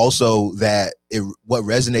think also that what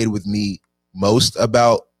resonated with me most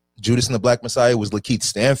about Judas and the Black Messiah was Lakeith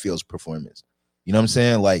Stanfield's performance. You know what I'm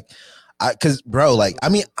saying? Like, I think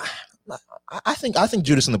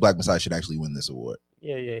Judas and the Black Messiah should actually win this award.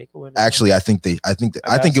 Yeah, he can win. Actually, I think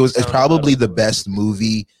it's probably the best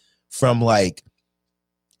movie from like.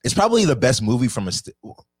 It's probably the best movie from a.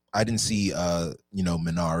 I didn't see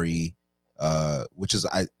Minari, which is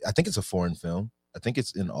I think it's a foreign film. I think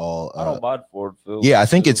it's in all. I don't mind foreign films. Yeah, I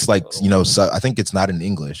think it's like I think it's not in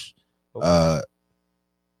English. Okay.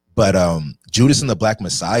 But Judas and the Black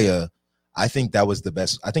Messiah, I think that was the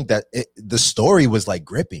best. I think that the story was like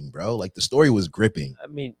gripping, bro. Like the story was gripping. I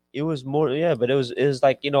mean, it was more, but it was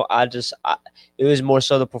like it was more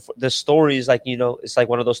so the story is like it's like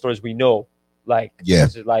one of those stories we know, like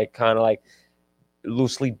it's like kind of like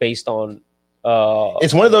loosely based on.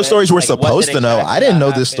 It's one of those stories we're supposed to know. I didn't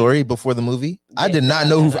know this story before the movie. I did not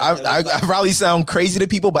know who. I probably sound crazy to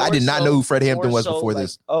people, but I did not know who Fred Hampton was before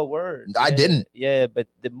this. Oh, word! I didn't. Yeah, but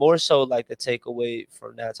the more so like the takeaway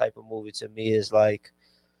from that type of movie to me is like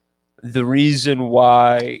the reason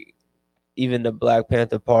why even the Black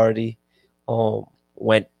Panther Party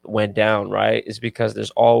went down, right? Is because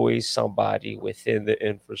there's always somebody within the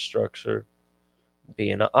infrastructure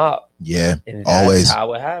being an op. Yeah, and that's always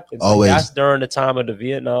how it happens. Always. Like, that's during the time of the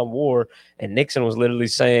Vietnam War, and Nixon was literally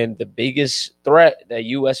saying the biggest threat that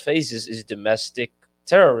U.S. faces is domestic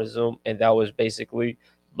terrorism, and that was basically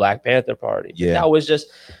Black Panther Party. Yeah, that was just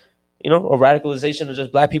a radicalization of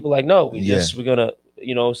just Black people. Like, no, we're gonna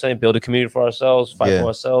build a community for ourselves, fight for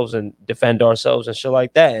ourselves, and defend ourselves and shit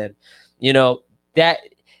like that. And that.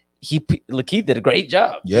 Lakeith did a great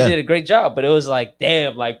job. Yeah. He did a great job, but it was like,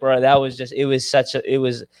 damn, like, bro, that was just,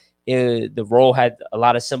 the role had a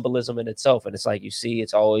lot of symbolism in itself. And it's like, you see,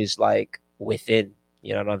 it's always like within,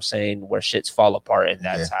 you know what I'm saying, where shits fall apart. And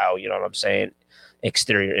that's how, you know what I'm saying,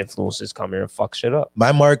 exterior influences come here and fuck shit up.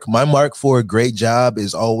 My mark for a great job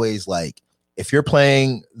is always like, if you're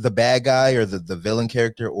playing the bad guy or the villain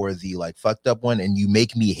character or the like fucked up one and you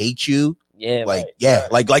make me hate you, I'm like,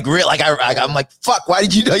 fuck, why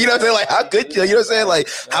did you know? You know what I'm saying? Like, how could you? You know what I'm saying? Like,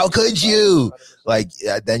 how could you? Like,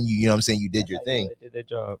 then you know what I'm saying? You did your thing. Did their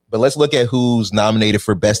job. But let's look at who's nominated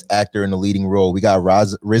for Best Actor in the Leading Role. We got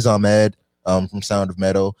Riz Ahmed from Sound of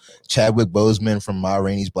Metal, Chadwick Boseman from Ma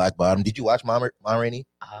Rainey's Black Bottom. Did you watch Ma Rainey?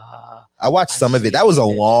 I watched some of it. That was a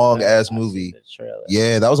long ass movie.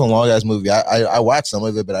 Yeah, that was a long ass movie. I watched some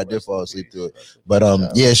of it, but I did fall asleep to it. But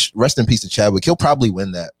rest in peace to Chadwick. He'll probably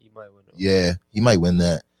win that. Yeah, he might win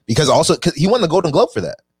that because he won the Golden Globe for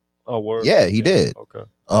that. Oh, word. Yeah, he did. Okay.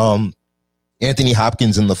 Anthony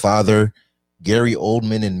Hopkins in The Father, Gary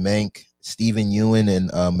Oldman in Mank, Stephen Ewan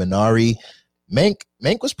and Minari. Mank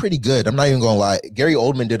was pretty good. I'm not even gonna lie. Gary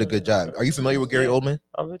Oldman did a good job. Are you familiar with Gary Oldman?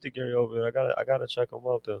 I'm into Gary Oldman. I gotta check him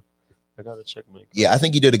out though. I gotta check Mank. Yeah, I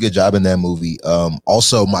think he did a good job in that movie.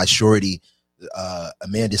 Also, my shorty,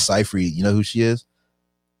 Amanda Seyfried. You know who she is?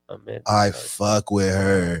 I fuck with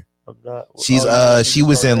her. I'm not. She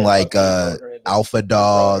was in like Alpha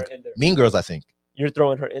Dog, Mean Girls, I think. You're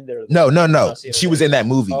throwing her in there. No. She was in that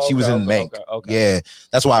movie. She was in Mank. Okay. Yeah,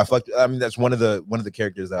 that's why I fucked. I mean, that's one of the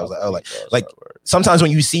characters that I was like, sometimes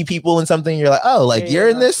when you see people in something, you're like, oh, like you're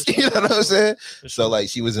in this. You know what I'm saying? So like,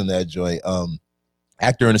 she was in that joint.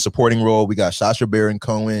 Actor in a supporting role, we got Sacha Baron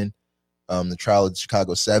Cohen, The Trial of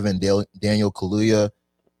Chicago 7, Daniel Kaluuya.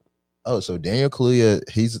 Oh, so Daniel Kaluuya,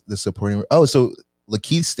 he's the supporting. Oh, so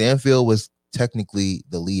Lakeith Stanfield was technically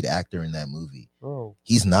the lead actor in that movie. Oh,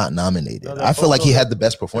 he's not nominated. I feel like he had the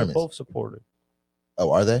best performance. Both supported.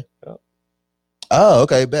 Oh, are they? Yeah. Oh,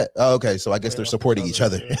 okay, bet. Oh, okay, so I guess they're supporting each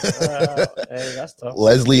other. Hey, that's tough.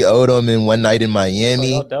 Leslie Odom in One Night in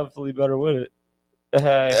Miami. Y'all definitely better win it.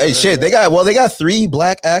 Hey, shit, they got 3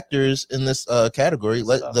 black actors in this category.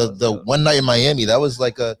 The One Night in Miami, that was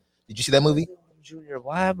like a. Did you see that movie? Junior,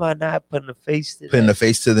 why am I not putting a face to putting a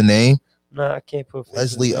face to the name? No, I can't put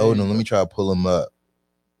Leslie Odom. Let me try to pull him up.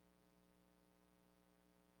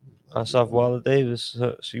 I saw Viola Davis.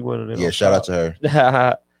 She went in. Yeah, shout out to her.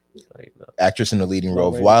 Like, no. Actress in the leading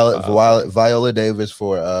role. Viola Davis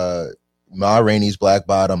for Ma Rainey's Black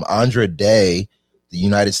Bottom. Andra Day, The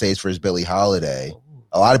United States for Billie Holiday.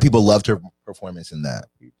 A lot of people loved her performance in that.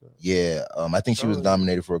 Yeah, I think she was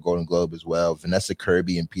nominated for a Golden Globe as well. Vanessa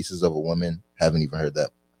Kirby in Pieces of a Woman. Haven't even heard that.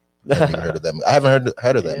 I haven't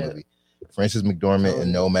heard of that movie. Frances McDormand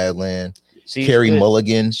in Nomadland. Carey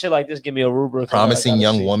Mulligan. Shit like this give me a rubric. Promising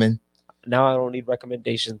Young Woman. Now I don't need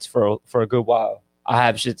recommendations for a good while. I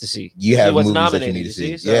have shit to see. You have movies that you need to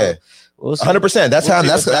see. So yeah. 100%.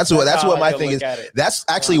 That's what my thing is. That's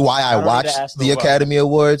actually why I watch the Academy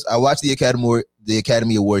Awards. I watch the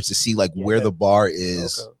Academy Awards to see like where the bar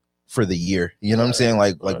is for the year. You know what I'm saying?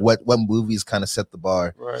 Like what movies kind of set the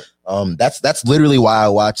bar. Right. That's literally why I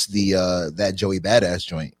watched that Joey Badass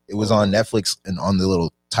joint. It was on Netflix, and on the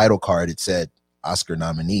little title card it said Oscar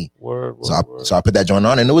nominee. So I put that joint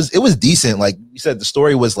on, and it was decent. Like you said, the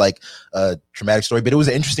story was like a traumatic story, but it was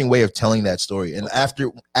an interesting way of telling that story. And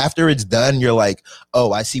after it's done, you're like,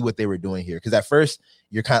 oh, I see what they were doing here. Because at first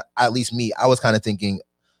you're at least me, I was kind of thinking,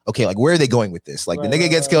 okay, like where are they going with this? Like the nigga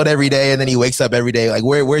gets killed every day, and then he wakes up every day. Like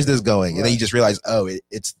where's this going? And then you just realize, oh,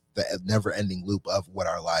 it's the never-ending loop of what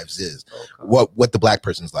our lives is, what the black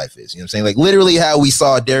person's life is. You know what I'm saying? Like literally how we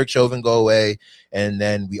saw Derek Chauvin go away, and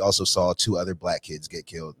then we also saw 2 other black kids get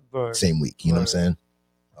killed same week. You know what I'm saying?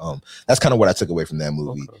 That's kind of what I took away from that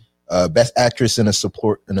movie. Best actress in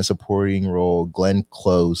a supporting role, Glenn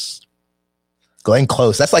Close.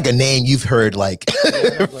 That's like a name you've heard like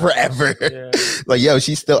forever. Like, yo,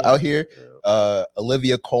 she's still out here.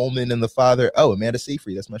 Olivia Colman in The Father. Oh, Amanda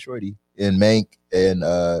Seyfried, that's my shorty in Mank, and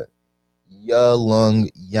Yalung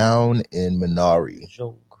Yaun in Minari.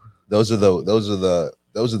 Those are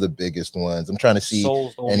the biggest ones. I'm trying to see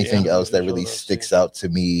anything else that really sticks out to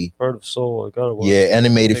me. Heard of Soul? I gotta watch. Yeah,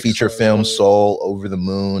 animated feature film Soul, Over the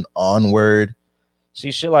Moon, Onward.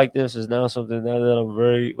 See, shit like this is now something that I'm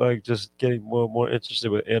very like just getting more and more interested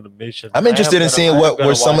with animation. I'm interested in seeing what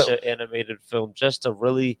were some an animated film just to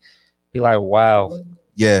really be like, wow,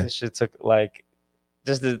 yeah, this shit took like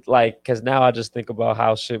just to, like, because now I just think about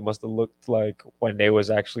how shit must have looked like when they was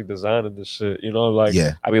actually designing this shit. You know, like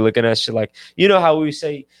I be looking at shit like, you know how we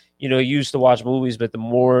say, you know, you used to watch movies, but the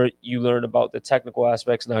more you learn about the technical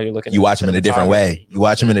aspects, now you're looking. You watch them in a different way. You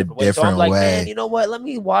watch them in a different so I'm like, way. Man, you know what? Let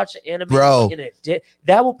me watch anime. Bro,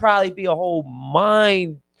 that will probably be a whole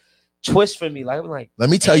mind twist for me. Like I'm like, let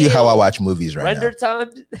me tell you how I watch movies right render now.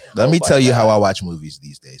 Time. Let me tell you how I watch movies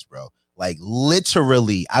these days, bro. Like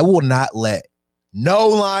literally, I will not let no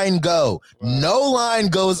line go. No line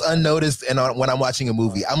goes unnoticed. And when I'm watching a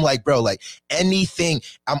movie, I'm like, bro, like anything.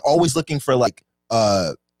 I'm always looking for like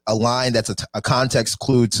a line that's a context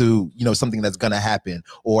clue to, you know, something that's gonna happen.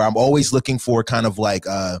 Or I'm always looking for kind of like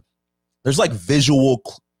there's like visual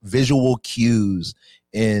cues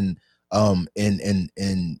in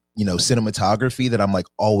you know, cinematography that I'm like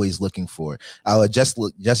always looking for. Just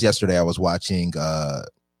yesterday I was watching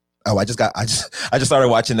I just started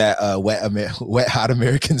watching that Wet Hot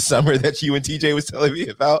American Summer that you and TJ was telling me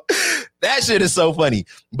about. That shit is so funny.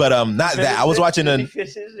 But not that. I was watching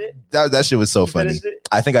that shit was so funny.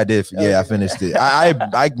 I think I did. Yeah, I finished it.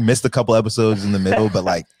 I missed a couple episodes in the middle, but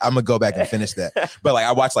like I'm gonna go back and finish that. But like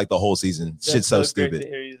I watched like the whole season. Shit's so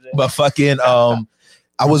stupid. But fucking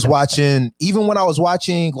I was watching, even when I was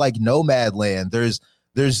watching like Nomadland, there's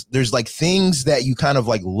like things that you kind of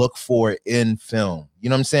like look for in film. You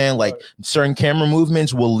know what I'm saying? Like certain camera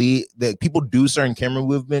movements will lead that people do certain camera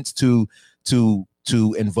movements to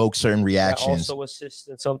invoke certain reactions. Also assist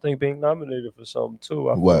in something being nominated for something too.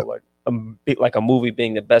 I feel like a movie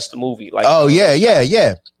being the best movie. Like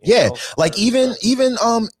yeah. Like even in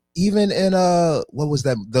what was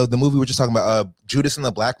that the movie we were just talking about, Judas and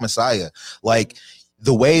the Black Messiah. Like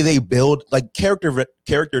the way they build like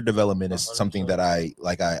character development is something that I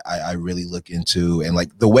really look into, and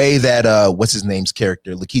like the way that what's his name's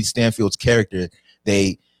character, Lakeith Stanfield's character,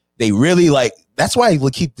 they really like, that's why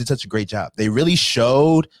Lakeith did such a great job. They really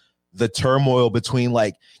showed the turmoil between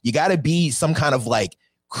like, you got to be some kind of like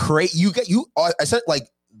I said like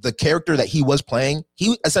the character that he was playing,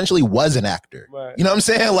 he essentially was an actor. Right. You know what I'm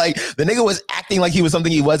saying? Like the nigga was acting like he was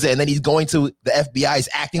something he wasn't, and then he's going to the FBI, he's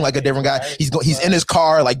acting like a different guy. He's in his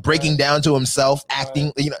car, like breaking down to himself,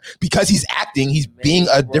 acting, you know, because he's acting, he's being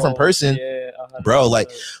a different person. Bro, like,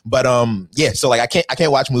 but yeah, so like I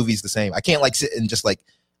can't watch movies the same. I can't like sit and just like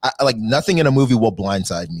like nothing in a movie will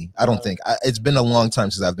blindside me. I don't think. It's been a long time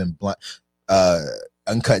since I've been blind.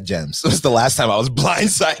 Uncut Gems. It was the last time I was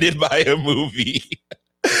blindsided by a movie.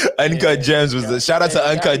 Uncut Gems was the shout out to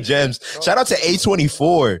Uncut Gems. Shout out to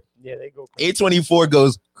A24. Yeah, they go crazy. A24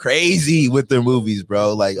 goes crazy with their movies,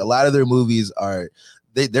 bro. Like a lot of their movies are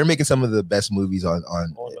they're making some of the best movies on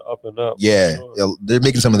the up and up. Yeah, Sure. they're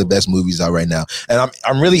making some of the best movies out right now. And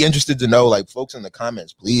I'm really interested to know, like, folks in the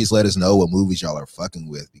comments, please let us know what movies y'all are fucking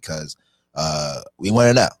with, because we want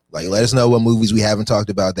to know. Like, let us know what movies we haven't talked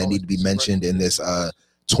about that need to be mentioned in this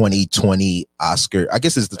 2020 Oscar. I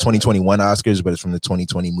guess it's the 2021 Oscars, but it's from the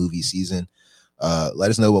 2020 movie season. Let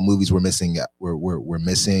us know what movies we're missing. We're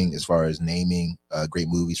missing as far as naming great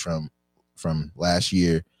movies from last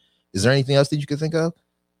year. Is there anything else that you could think of?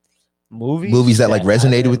 Movies that like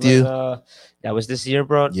resonated with you? That was this year,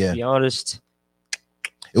 bro. Yeah. To be honest,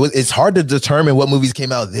 it's hard to determine what movies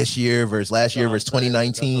came out this year versus last year versus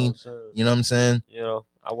 2019. You know what I'm saying? You know,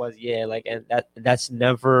 and that's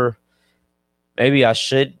never. Maybe I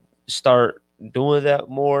should start doing that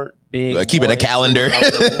more. Keeping a calendar.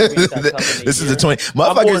 This is the 20.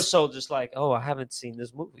 I'm more so just like, oh, I haven't seen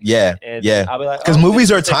this movie. Yeah, and yeah. I'll be like, because movies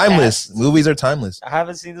are timeless. Movies are timeless. I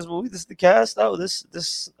haven't seen this movie. This is the cast. Oh, this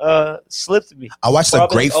slipped me. I watched a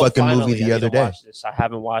great fucking movie the other day. I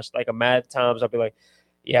haven't watched like a mad times. I'll be like,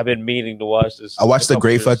 yeah, I've been meaning to watch this. I watched a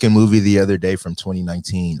great fucking movie the other day from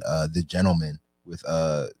 2019, The Gentleman, with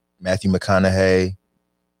Matthew McConaughey,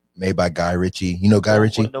 made by Guy Ritchie. You know Guy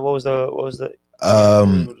Ritchie? What was the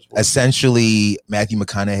essentially Matthew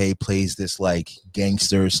McConaughey plays this like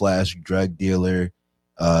gangster / drug dealer,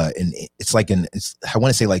 and it's like I want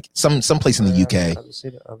to say like some place in the UK. I haven't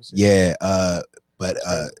seen it. Yeah, but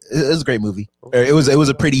it was a great movie. It was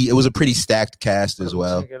a pretty stacked cast as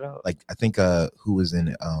well. Like I think who was in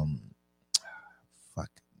it? Fuck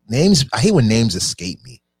names. I hate when names escape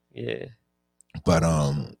me. Yeah, but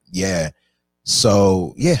yeah.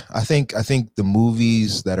 So yeah, I think the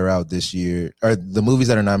movies that are out this year, or the movies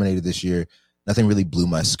that are nominated this year, nothing really blew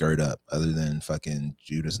my skirt up other than fucking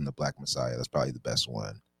Judas and the Black Messiah. That's probably the best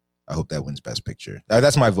one. I hope that wins Best Picture.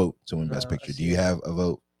 That's my vote to win Best Picture. Do you have a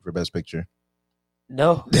vote for Best Picture?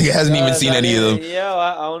 No, he hasn't even seen any of them. Yeah,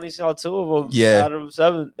 I only saw 2 of them. Yeah, out of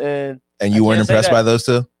 7, and you weren't impressed by those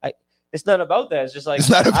 2. It's not about that. It's just like it's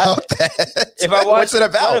not about that. If I watch, what's it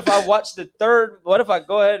about? What if I watch the third? What if I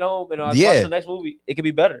go ahead home and I watch the next movie? It could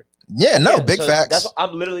be better. Yeah, big facts. That's what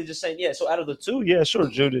I'm literally just saying. Yeah, so out of the 2, yeah, sure,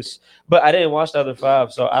 Judas, but I didn't watch the other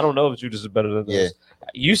 5, so I don't know if Judas is better than those. Yeah.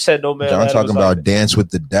 You said No Man. John talking about Dance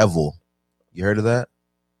with the Devil. You heard of that?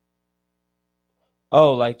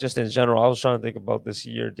 Oh, like just in general. I was trying to think about this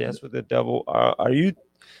year. Dance with the Devil.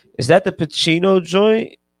 Is that the Pacino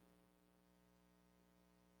joint?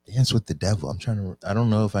 Dance with the Devil. I don't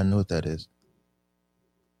know if I know what that is.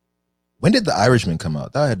 When did The Irishman come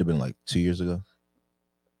out? That had to have been like 2 years ago.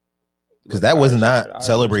 Because that was not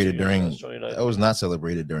celebrated during. That was not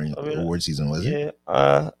celebrated during award season, was it?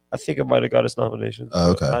 Yeah, I think it might have got its nomination.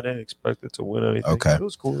 Oh, okay. I didn't expect it to win anything. Okay, it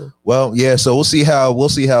was cool though. Well, yeah. So we'll see how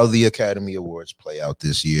the Academy Awards play out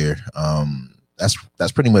this year.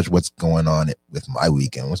 That's pretty much what's going on with my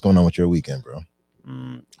weekend. What's going on with your weekend, bro?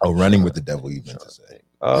 Running with the Devil. You meant to say.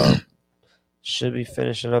 Should be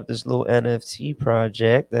finishing up this little NFT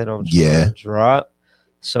project that I'm trying to drop.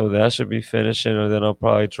 So that should be finishing, and then I'll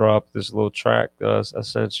probably drop this little track that I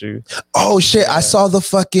sent you. Oh shit! I saw the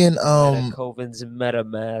fucking Chauvin's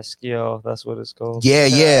MetaMask, yo. That's what it's called.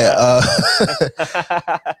 Yeah.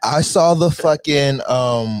 I saw the fucking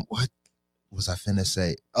what was I finna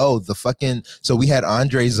say? Oh, the fucking. So we had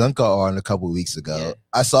Andre Zunka on a couple weeks ago. Yeah.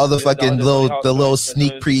 I saw the fucking little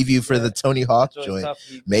sneak preview for the Tony Hawk joint.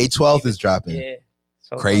 May 12th is dropping. Yeah.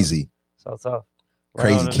 So crazy. So tough.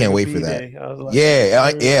 Crazy. Can't wait for that. Like,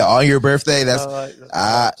 on your birthday. That's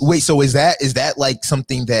wait, so is that like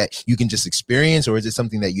something that you can just experience, or is it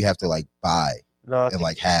something that you have to like buy and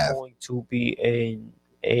like have? It's going to be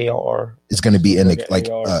an AR. It's going to be in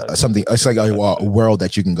something. It's like a world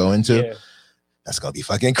that you can go into. Yeah. That's gonna be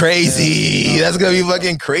fucking crazy. That's gonna be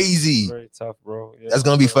fucking crazy. Very tough, bro. Yeah, that's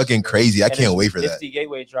gonna be fucking crazy. I can't wait for that. The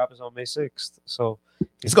Gateway drop is on May 6th, so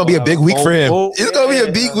it's gonna be a big week for him. It's gonna be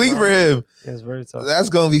a big week for him. Yeah, it's very tough. That's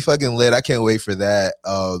gonna be fucking lit. I can't wait for that.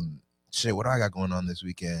 Shit, what do I got going on this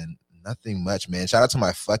weekend? Nothing much, man. Shout out to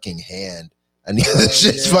my fucking hand. I need I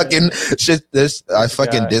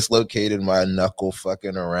fucking dislocated my knuckle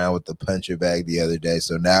fucking around with the puncher bag the other day.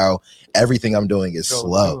 So now everything I'm doing is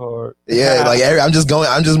slow. Yeah, like I'm just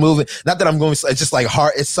moving. Not that I'm going. It's just like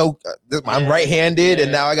hard. It's so I'm right-handed,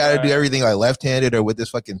 and now I got to do everything like left-handed or with this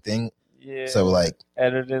fucking thing. Yeah. So like,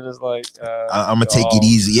 editing is like I'm gonna take it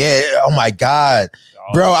easy. Yeah. Oh my god,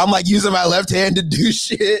 bro. I'm like using my left hand to do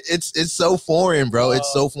shit. It's so foreign, bro.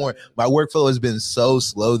 It's so foreign. My workflow has been so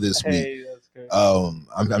slow this week.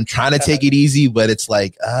 I'm trying to take it easy, but it's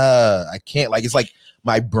like I can't. Like it's like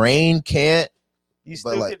my brain can't You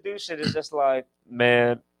still can do shit. It's just like,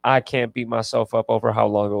 man, I can't beat myself up over how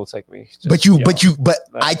long it will take me. But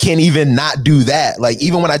I can't even not do that. Like,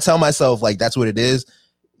 even when I tell myself like that's what it is,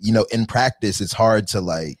 you know, in practice, it's hard to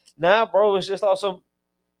like. Nah, bro, it's just also.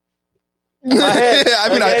 I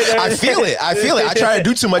mean, I feel it. I try to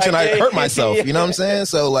do too much and I hurt myself. You know what I'm saying?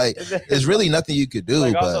 So like, there's really nothing you could do.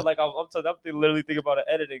 Like, but also, like I'm literally thinking about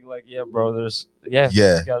editing. Like, yeah, bro, there's got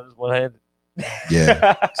this one hand.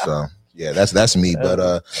 Yeah. So yeah, that's me.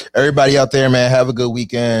 But everybody out there, man, have a good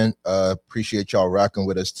weekend. Appreciate y'all rocking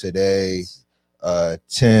with us today.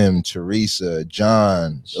 Tim, Teresa,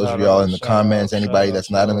 John, those of y'all in the comments. Anybody that's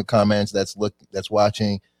not in the comments that's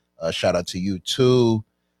watching, shout out to you too.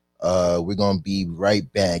 We're gonna be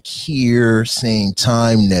right back here, same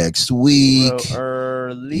time next week.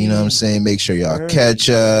 Early. You know what I'm saying? Make sure y'all catch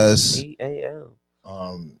us. 8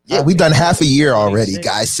 a.m. We've done half a year already,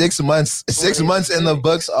 guys. 6 months. 6 months in the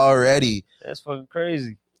books already. That's fucking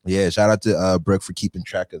crazy. Yeah, shout out to Brooke for keeping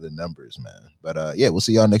track of the numbers, man. But yeah, we'll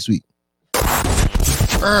see y'all next week.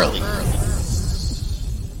 Early.